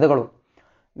ರೋಬೋಟ್ನ ವಿಧಗಳು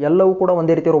ಎಲ್ಲವೂ ಕೂಡ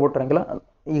ಒಂದೇ ರೀತಿ ರೋಬೋಟ್ ಇರೋಂಗಿಲ್ಲ.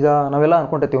 ಈಗ ನಾವೆಲ್ಲ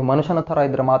ಅಂದ್ಕೊಂಡಿರ್ತೀವಿ ಮನುಷ್ಯನ ಥರ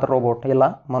ಇದ್ದರೆ ಮಾತ್ರ ರೋಬೋಟ್. ಇಲ್ಲ,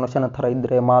 ಮನುಷ್ಯನ ಥರ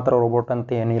ಇದ್ದರೆ ಮಾತ್ರ ರೋಬೋಟ್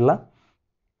ಅಂತ ಏನಿಲ್ಲ.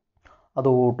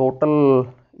 ಅದು ಟೋಟಲ್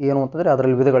ಏನು ಅಂತಂದರೆ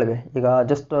ಅದರಲ್ಲಿ ವಿಧಗಳಿವೆ.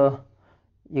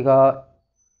 ಈಗ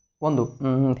ಒಂದು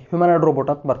ಹ್ಯೂಮನಾಯ್ಡ್ ರೋಬೋಟ್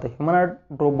ಅಂತ ಬರ್ತದೆ. ಹ್ಯೂಮನಾಯ್ಡ್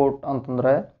ರೋಬೋಟ್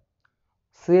ಅಂತಂದರೆ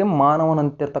ಸೇಮ್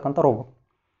ಮಾನವನಂತಿರ್ತಕ್ಕಂಥ ರೋಬೋಟ್.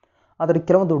 ಆದರೆ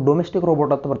ಕೆಲವೊಂದು ಡೊಮೆಸ್ಟಿಕ್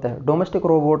ರೋಬೋಟ್ ಅಂತ ಬರ್ತವೆ. ಡೊಮೆಸ್ಟಿಕ್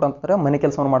ರೋಬೋಟ್ ಅಂತಂದರೆ ಮನೆ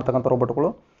ಕೆಲಸವನ್ನು ಮಾಡ್ತಕ್ಕಂಥ ರೋಬೋಟ್ಗಳು.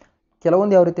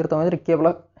 ಕೆಲವೊಂದು ಯಾವ ರೀತಿ ಇರ್ತವೆ ಅಂದರೆ ಕೇವಲ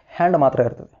ಹ್ಯಾಂಡ್ ಮಾತ್ರ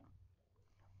ಇರ್ತದೆ.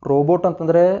 ರೋಬೋಟ್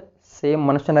ಅಂತಂದರೆ ಸೇಮ್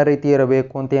ಮನುಷ್ಯನ ರೀತಿ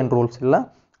ಇರಬೇಕು ಅಂತ ಏನು ರೂಲ್ಸ್ ಇಲ್ಲ.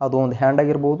 ಅದು ಒಂದು ಹ್ಯಾಂಡ್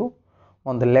ಆಗಿರ್ಬೋದು,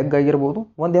 ಒಂದು ಲೆಗ್ ಆಗಿರ್ಬೋದು,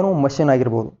 ಒಂದೇನೋ ಮಷಿನ್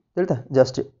ಆಗಿರ್ಬೋದು. ತಿಳಿತಾ,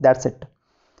 ಜಸ್ಟ್ ದ್ಯಾಟ್ಸ್ ಇಟ್.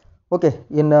 ಓಕೆ,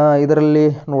 ಇನ್ನು ಇದರಲ್ಲಿ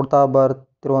ನೋಡ್ತಾ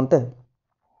ಬರ್ತಿರುವಂತೆ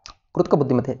ಕೃತಕ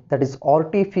ಬುದ್ಧಿಮತ್ತೆ, that is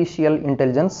artificial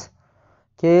intelligence.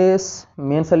 KAS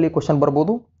ಮೇನ್ಸಲ್ಲಿ question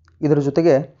ಬರ್ಬೋದು. ಇದರ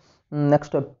ಜೊತೆಗೆ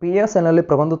ನೆಕ್ಸ್ಟ್ PSIನಲ್ಲಿ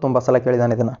ಪ್ರಬಂಧ ತುಂಬ ಸಲ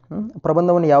ಕೇಳಿದ್ದಾನೆ. ಇದನ್ನು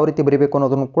ಪ್ರಬಂಧವನ್ನು ಯಾವ ರೀತಿ ಬರೀಬೇಕು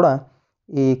ಅನ್ನೋದನ್ನು ಕೂಡ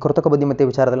ಈ ಕೃತಕ ಬುದ್ಧಿಮತ್ತೆ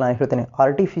ವಿಚಾರದಲ್ಲಿ ನಾನು ಹೇಳ್ತೇನೆ.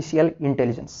 ಆರ್ಟಿಫಿಷಿಯಲ್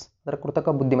ಇಂಟೆಲಿಜೆನ್ಸ್ ಅಂದರೆ ಕೃತಕ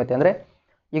ಬುದ್ಧಿಮತ್ತೆ ಅಂದರೆ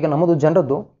ಈಗ ನಮ್ಮದು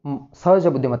ಜನರದ್ದು ಸಹಜ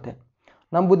ಬುದ್ಧಿಮತ್ತೆ.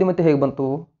 ನಮ್ಮ ಬುದ್ಧಿಮತ್ತೆ ಹೇಗೆ ಬಂತು?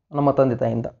 ನಮ್ಮ ತಂದೆ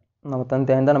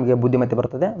ತಾಯಿಯಿಂದ ನಮಗೆ ಬುದ್ಧಿಮತ್ತೆ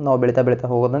ಬರ್ತದೆ. ನಾವು ಬೆಳೀತಾ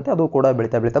ಹೋಗೋದಂತೆ ಅದು ಕೂಡ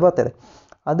ಬೆಳೀತಾ ಬರ್ತದೆ.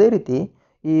 ಅದೇ ರೀತಿ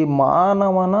ಈ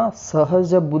ಮಾನವನ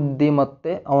ಸಹಜ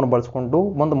ಬುದ್ಧಿಮತ್ತೆ ಅವನು ಬಳಸ್ಕೊಂಡು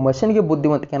ಒಂದು ಮಷಿನ್ಗೆ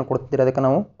ಬುದ್ಧಿಮತ್ತೆಯನ್ನು ಕೊಡ್ತಿದ್ದೀರಿ. ಅದಕ್ಕೆ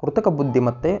ನಾವು ಕೃತಕ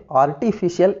ಬುದ್ಧಿಮತ್ತೆ,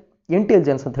 ಆರ್ಟಿಫಿಷಿಯಲ್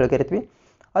ಇಂಟೆಲಿಜೆನ್ಸ್ ಅಂತ ಹೇಳಿ ಕರಿತೀವಿ.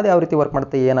 ಅದು ಯಾವ ರೀತಿ ವರ್ಕ್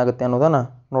ಮಾಡುತ್ತೆ, ಏನಾಗುತ್ತೆ ಅನ್ನೋದನ್ನು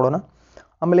ನೋಡೋಣ.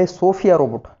 ಆಮೇಲೆ ಸೋಫಿಯಾ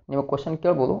ರೋಬೋಟ್, ನೀವು ಕ್ವಶನ್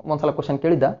ಕೇಳ್ಬೋದು. ಒಂದು ಸಲ ಕ್ವಶನ್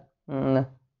ಕೇಳಿದ್ದ,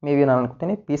 ಮೇ ಬಿ ನಾನು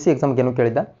ಅನ್ಕೋತೀನಿ PC ಎಕ್ಸಾಮ್ಗೇನು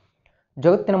ಕೇಳಿದ್ದ.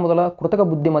 ಜಗತ್ತಿನ ಮೊದಲ ಕೃತಕ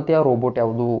ಬುದ್ಧಿಮತ್ತೆಯ ರೋಬೋಟ್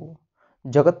ಯಾವುದು?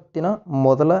 ಜಗತ್ತಿನ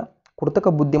ಮೊದಲ ಕೃತಕ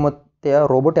ಬುದ್ಧಿಮತ್ತೆಯ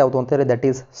ರೋಬೋಟ್ ಯಾವುದು ಅಂತೇಳಿ ದಟ್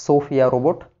ಈಸ್ ಸೋಫಿಯಾ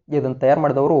ರೋಬೋಟ್. ಇದನ್ನು ತಯಾರು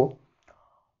ಮಾಡಿದವರು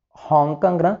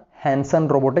ಹಾಂಗ್ಕಾಂಗ್ನ ಹ್ಯಾನ್ಸನ್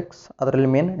ರೋಬೋಟಿಕ್ಸ್. ಅದರಲ್ಲಿ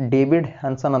ಮೇನ್ ಡೇವಿಡ್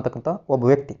ಹ್ಯಾನ್ಸನ್ ಅಂತಕ್ಕಂಥ ಒಬ್ಬ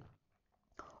ವ್ಯಕ್ತಿ.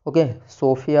 ಓಕೆ,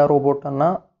 ಸೋಫಿಯಾ ರೋಬೋಟನ್ನು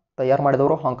ತಯಾರು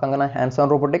ಮಾಡಿದವರು ಹಾಂಗ್ಕಾಂಗ್ನ ಹ್ಯಾನ್ಸನ್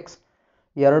ರೋಬೋಟಿಕ್ಸ್.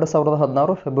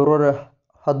 2016 ಫೆಬ್ರವರಿ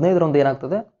 15ರಂದು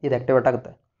ಏನಾಗ್ತದೆ, ಇದು ಆ್ಯಕ್ಟಿವೇಟ್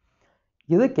ಆಗುತ್ತೆ.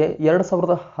 ಇದಕ್ಕೆ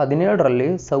 2017ರಲ್ಲಿ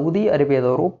ಸೌದಿ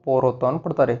ಅರೇಬಿಯಾದವರು ಪೌರತ್ವವನ್ನು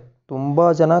ಕೊಡ್ತಾರೆ.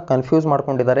 ತುಂಬ ಜನ ಕನ್ಫ್ಯೂಸ್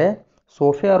ಮಾಡ್ಕೊಂಡಿದ್ದಾರೆ.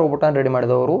 ಸೋಫಿಯಾ ರೋಬೋಟನ್ನು ರೆಡಿ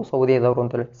ಮಾಡಿದವರು ಸೌದಿಯದವರು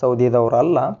ಅಂತೇಳಿ. ಸೌದಿಯದವರು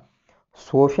ಅಲ್ಲ,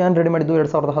 ಸೋಫಿಯಾನ್ ರೆಡಿ ಮಾಡಿದ್ದು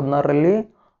 2016ರಲ್ಲಿ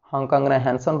ಹಾಂಗ್ಕಾಂಗ್ನ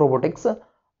ಹ್ಯಾನ್ಸನ್ ರೋಬೋಟಿಕ್ಸ್.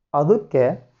 ಅದಕ್ಕೆ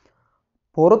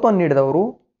ಪೌರತ್ವವನ್ನು ನೀಡಿದವರು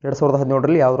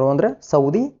 2017ರಲ್ಲಿ ಯಾರು ಅಂದರೆ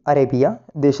ಸೌದಿ ಅರೇಬಿಯಾ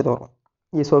ದೇಶದವರು.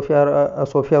 ಈ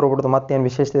ಸೋಫಿಯಾ ರೋಬೋಟ್ದು ಮತ್ತೇನು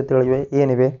ವಿಶೇಷತೆಗಳಿವೆ,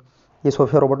 ಏನಿವೆ? ಈ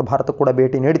ಸೋಫಿಯಾ ರೋಬೋಟ್ ಭಾರತಕ್ಕೆ ಕೂಡ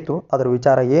ಭೇಟಿ ನೀಡಿತ್ತು. ಅದರ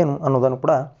ವಿಚಾರ ಏನು ಅನ್ನೋದನ್ನು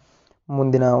ಕೂಡ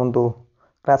ಮುಂದಿನ ಒಂದು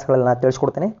ಕ್ಲಾಸ್ಗಳಲ್ಲಿ ನಾನು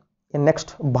ತಿಳಿಸ್ಕೊಡ್ತೇನೆ.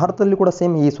 ನೆಕ್ಸ್ಟ್ ಭಾರತದಲ್ಲಿ ಕೂಡ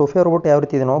ಸೇಮ್ ಈ ಸೋಫಿಯಾ ರೋಬೋಟ್ ಯಾವ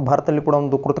ರೀತಿ ಇದೆಯೋ ಭಾರತದಲ್ಲಿ ಕೂಡ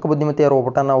ಒಂದು ಕೃತಕ ಬುದ್ಧಿಮತ್ತೆಯ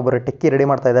ರೋಬೋಟನ್ನು ಒಬ್ಬರು ಟೆಕ್ಕಿ ರೆಡಿ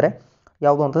ಮಾಡ್ತಾ ಇದ್ದಾರೆ.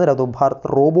 ಯಾವುದು ಅಂತಂದರೆ ಅದು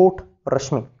ಭಾರತ ರೋಬೋಟ್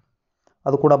ರಶ್ಮಿ.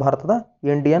 ಅದು ಕೂಡ ಭಾರತದ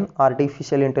ಇಂಡಿಯನ್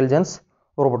ಆರ್ಟಿಫಿಷಿಯಲ್ ಇಂಟೆಲಿಜೆನ್ಸ್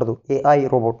ರೋಬೋಟ್, ಅದು AI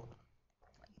ರೋಬೋಟ್.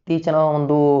 ಇತ್ತೀಚಿನ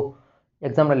ಒಂದು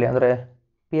ಎಕ್ಸಾಮ್ನಲ್ಲಿ ಅಂದರೆ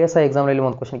PSI ಎಕ್ಸಾಮ್ನಲ್ಲಿ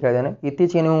ಒಂದು ಕ್ವಶನ್ ಕೇಳಿದ್ದಾನೆ.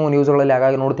 ಇತ್ತೀಚೆಗೆ ನೀವು ನ್ಯೂಸ್ಗಳಲ್ಲಿ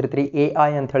ಆಗಾಗ ನೋಡ್ತಿರ್ತೀರಿ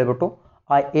AI ಅಂತ ಹೇಳಿಬಿಟ್ಟು.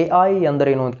 ಆ AI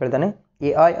ಅಂದರೇನು ಅಂತ ಕೇಳಿದ್ದಾನೆ.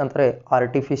 AI ಅಂದರೆ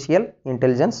ಆರ್ಟಿಫಿಷಿಯಲ್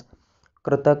ಇಂಟೆಲಿಜೆನ್ಸ್,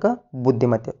 ಕೃತಕ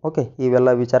ಬುದ್ಧಿಮತ್ತೆ. ಓಕೆ, ಇವೆಲ್ಲ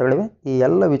ವಿಚಾರಗಳಿವೆ. ಈ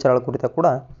ಎಲ್ಲ ವಿಚಾರಗಳ ಕುರಿತ ಕೂಡ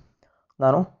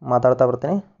ನಾನು ಮಾತಾಡ್ತಾ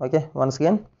ಬರ್ತೀನಿ. Okay, once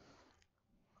again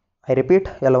I repeat,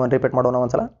 ಎಲ್ಲವನ್ನು ರಿಪೀಟ್ ಮಾಡೋಣ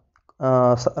ಒಂದ್ಸಲ.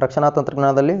 ರಕ್ಷಣಾ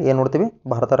ತಂತ್ರಜ್ಞಾನದಲ್ಲಿ ಏನು ನೋಡ್ತೀವಿ?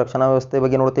 ಭಾರತ ರಕ್ಷಣಾ ವ್ಯವಸ್ಥೆ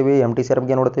ಬಗ್ಗೆ ನೋಡ್ತೀವಿ, MTCR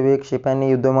ಬಗ್ಗೆ ನೋಡ್ತೀವಿ, ಕ್ಷಿಪಣಿ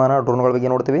ಯುದ್ಧವಿಮಾನ ಡ್ರೋನ್ಗಳ ಬಗ್ಗೆ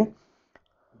ನೋಡ್ತೀವಿ.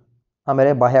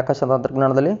 ಆಮೇಲೆ ಬಾಹ್ಯಾಕಾಶ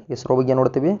ತಂತ್ರಜ್ಞಾನದಲ್ಲಿ ಇಸ್ರೋ ಬಗ್ಗೆ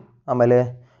ನೋಡ್ತೀವಿ. ಆಮೇಲೆ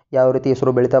ಯಾವ ರೀತಿ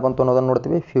ಇಸ್ರೋ ಬೆಳೀತಾ ಬಂತು ಅನ್ನೋದನ್ನು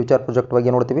ನೋಡ್ತೀವಿ. ಫ್ಯೂಚರ್ ಪ್ರಾಜೆಕ್ಟ್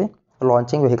ಬಗ್ಗೆ ನೋಡ್ತೀವಿ.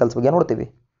 ಲಾಂಚಿಂಗ್ ವೆಹಿಕಲ್ಸ್ ಬಗ್ಗೆ ನೋಡ್ತೀವಿ.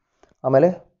 ಆಮೇಲೆ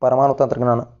ಪರಮಾಣು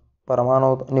ತಂತ್ರಜ್ಞಾನ, ಪರಮಾಣು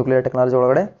ನ್ಯೂಕ್ಲಿಯರ್ ಟೆಕ್ನಾಲಜಿ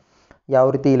ಒಳಗಡೆ ಯಾವ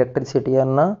ರೀತಿ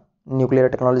ಎಲೆಕ್ಟ್ರಿಸಿಟಿಯನ್ನು ನ್ಯೂಕ್ಲಿಯರ್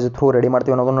ಟೆಕ್ನಾಲಜಿ ಥ್ರೂ ರೆಡಿ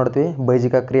ಮಾಡ್ತೀವಿ ಅನ್ನೋದನ್ನು ನೋಡ್ತೀವಿ.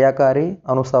 ಬೈಜಿಕ ಕ್ರಿಯಾಕಾರಿ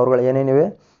ಅಣುಸ್ಥಾವರಗಳು ಏನೇನಿವೆ,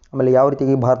 ಆಮೇಲೆ ಯಾವ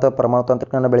ರೀತಿ ಭಾರತ ಪರಮಾಣು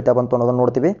ತಂತ್ರಜ್ಞಾನ ಬೆಳೀತಾ ಬಂತು ಅನ್ನೋದನ್ನು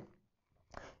ನೋಡ್ತೀವಿ.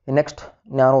 ನೆಕ್ಸ್ಟ್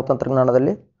ನ್ಯಾನೋ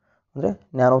ತಂತ್ರಜ್ಞಾನದಲ್ಲಿ ಅಂದರೆ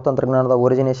ನ್ಯಾನೋ ತಂತ್ರಜ್ಞಾನದ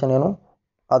ಒರಿಜಿನೇಷನ್ ಏನು,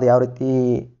 ಅದು ಯಾವ ರೀತಿ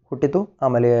ಹುಟ್ಟಿತು,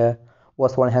 ಆಮೇಲೆ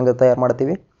ವಸ್ತುಗಳನ್ನ ಹೆಂಗೆ ತಯಾರು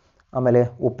ಮಾಡ್ತೀವಿ, ಆಮೇಲೆ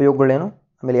ಉಪಯೋಗಗಳೇನು,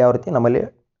 ಆಮೇಲೆ ಯಾವ ರೀತಿ ನಮ್ಮಲ್ಲಿ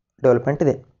ಡೆವಲಪ್ಮೆಂಟ್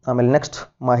ಇದೆ. ಆಮೇಲೆ ನೆಕ್ಸ್ಟ್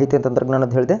ಮಾಹಿತಿ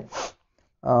ತಂತ್ರಜ್ಞಾನದ ಹೇಳಿದೆ,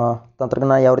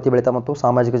 ತಂತ್ರಜ್ಞಾನ ಯಾವ ರೀತಿ ಬೆಳೀತಾ ಮತ್ತು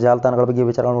ಸಾಮಾಜಿಕ ಜಾಲತಾಣಗಳ ಬಗ್ಗೆ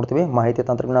ವಿಚಾರ ನೋಡ್ತೀವಿ. ಮಾಹಿತಿ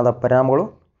ತಂತ್ರಜ್ಞಾನದ ಪರಿಣಾಮಗಳು,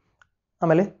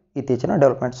 ಆಮೇಲೆ ಇತ್ತೀಚಿನ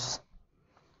ಡೆವಲಪ್ಮೆಂಟ್ಸ್.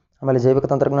 ಆಮೇಲೆ ಜೈವಿಕ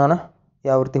ತಂತ್ರಜ್ಞಾನ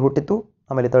ಯಾವ ರೀತಿ ಹುಟ್ಟಿತ್ತು,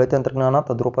 ಆಮೇಲೆ ತಳಿ ತಂತ್ರಜ್ಞಾನ,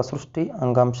 ತದ್ರೂಪ ಸೃಷ್ಟಿ,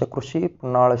 ಅಂಗಾಂಶ ಕೃಷಿ,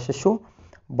 ಪುನ್ನಾಳ ಶಿಶು,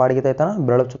 ಬಾಡಿಗೆ ತಾಯ್ತನ,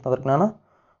 ಬೆರಳಚ್ಚು ತಂತ್ರಜ್ಞಾನ,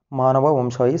 ಮಾನವ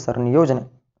ವಂಶವಾಹಿ ಸರಣಿ ಯೋಜನೆ.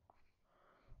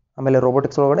 ಆಮೇಲೆ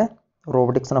ರೋಬೋಟಿಕ್ಸ್ ಒಳಗಡೆ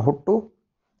ರೋಬೋಟಿಕ್ಸ್ನ ಹುಟ್ಟು,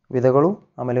 ವಿಧಗಳು,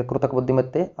 ಆಮೇಲೆ ಕೃತಕ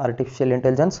ಬುದ್ಧಿಮತ್ತೆ, ಆರ್ಟಿಫಿಷಿಯಲ್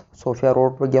ಇಂಟೆಲಿಜೆನ್ಸ್, ಸೋಫಿಯಾ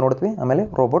ರೋಬೋಟ್ ಬಗ್ಗೆ ನೋಡ್ತೀವಿ. ಆಮೇಲೆ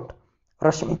ರೋಬೋಟ್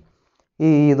ರಶ್ಮಿ.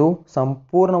 ಇದು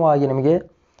ಸಂಪೂರ್ಣವಾಗಿ ನಿಮಗೆ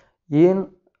ಏನು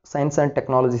ಸೈನ್ಸ್ ಆ್ಯಂಡ್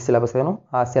ಟೆಕ್ನಾಲಜಿ ಸಿಲೆಬಸ್ ಏನು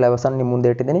ಆ ಸಿಲೆಬಸನ್ನು ನಿಮ್ಮ ಮುಂದೆ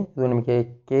ಇಟ್ಟಿದ್ದೀನಿ. ಇದು ನಿಮಗೆ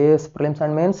KS ಪ್ರಿಲಿಮ್ಸ್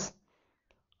ಆ್ಯಂಡ್ ಮೇನ್ಸ್,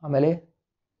 ಆಮೇಲೆ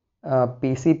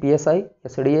PC, PSI,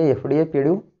 SDA, FDA,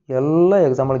 PDU ಎಲ್ಲ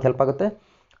ಎಕ್ಸಾಮ್ಗಳಿಗೆ ಹೆಲ್ಪ್ ಆಗುತ್ತೆ.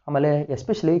 ಆಮೇಲೆ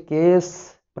ಎಸ್ಪೆಷಲಿ KS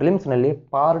ಪ್ರಿಲಿಮ್ಸ್ನಲ್ಲಿ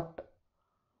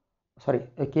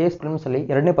KS ಪ್ರಿಲಿಮ್ಸಲ್ಲಿ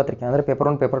ಎರಡನೇ ಪತ್ರಿಕೆ ಅಂದರೆ ಪೇಪರ್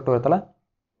 1 ಪೇಪರ್ 2 ಇರುತ್ತಲ್ಲ,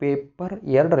 ಪೇಪರ್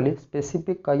 2ರಲ್ಲಿ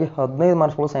ಸ್ಪೆಸಿಫಿಕ್ ಆಗಿ 15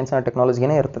 ಮಾರ್ಕ್ಸ್ಗಳು ಸೈನ್ಸ್ ಆ್ಯಂಡ್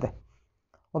ಟೆಕ್ನಾಲಜಿಗೆ ಇರ್ತದೆ.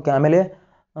 ಓಕೆ, ಆಮೇಲೆ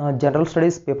general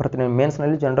studies paper 3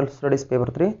 ಮೇನ್ಸ್ನಲ್ಲಿ general studies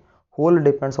paper 3 hole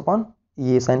depends upon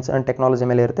ಈ ಸೈನ್ಸ್ ಆ್ಯಂಡ್ ಟೆಕ್ನಾಲಜಿ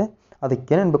ಮೇಲೆ ಇರುತ್ತೆ.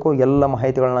 ಅದಕ್ಕೇನೇನು ಬೇಕೋ ಎಲ್ಲ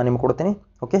ಮಾಹಿತಿಗಳನ್ನ ನಿಮ್ಗೆ ಕೊಡ್ತೀನಿ.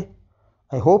 Okay,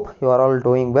 I hope you are all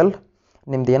doing well.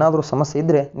 ನಿಮ್ದು ಏನಾದರೂ ಸಮಸ್ಯೆ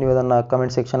ಇದ್ದರೆ ನೀವು ಅದನ್ನು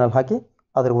ಕಮೆಂಟ್ ಸೆಕ್ಷನಲ್ಲಿ ಹಾಕಿ,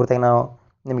 ಅದ್ರ ಕುರಿತಾಗಿ ನಾವು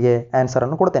ನಿಮಗೆ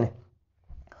ಆನ್ಸರನ್ನು ಕೊಡ್ತೇನೆ.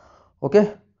 Okay,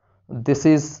 this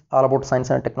is all about science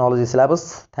and technology syllabus.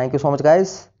 Thank you so much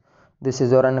guys. This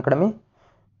is your Unacademy.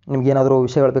 ನಿಮಗೇನಾದರೂ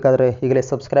ವಿಷಯಗಳು ಬೇಕಾದರೆ ಈಗಲೇ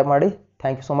ಸಬ್ಸ್ಕ್ರೈಬ್ ಮಾಡಿ.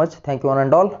 Thank you so much. Thank you one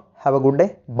and all. Have a good day.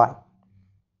 Bye.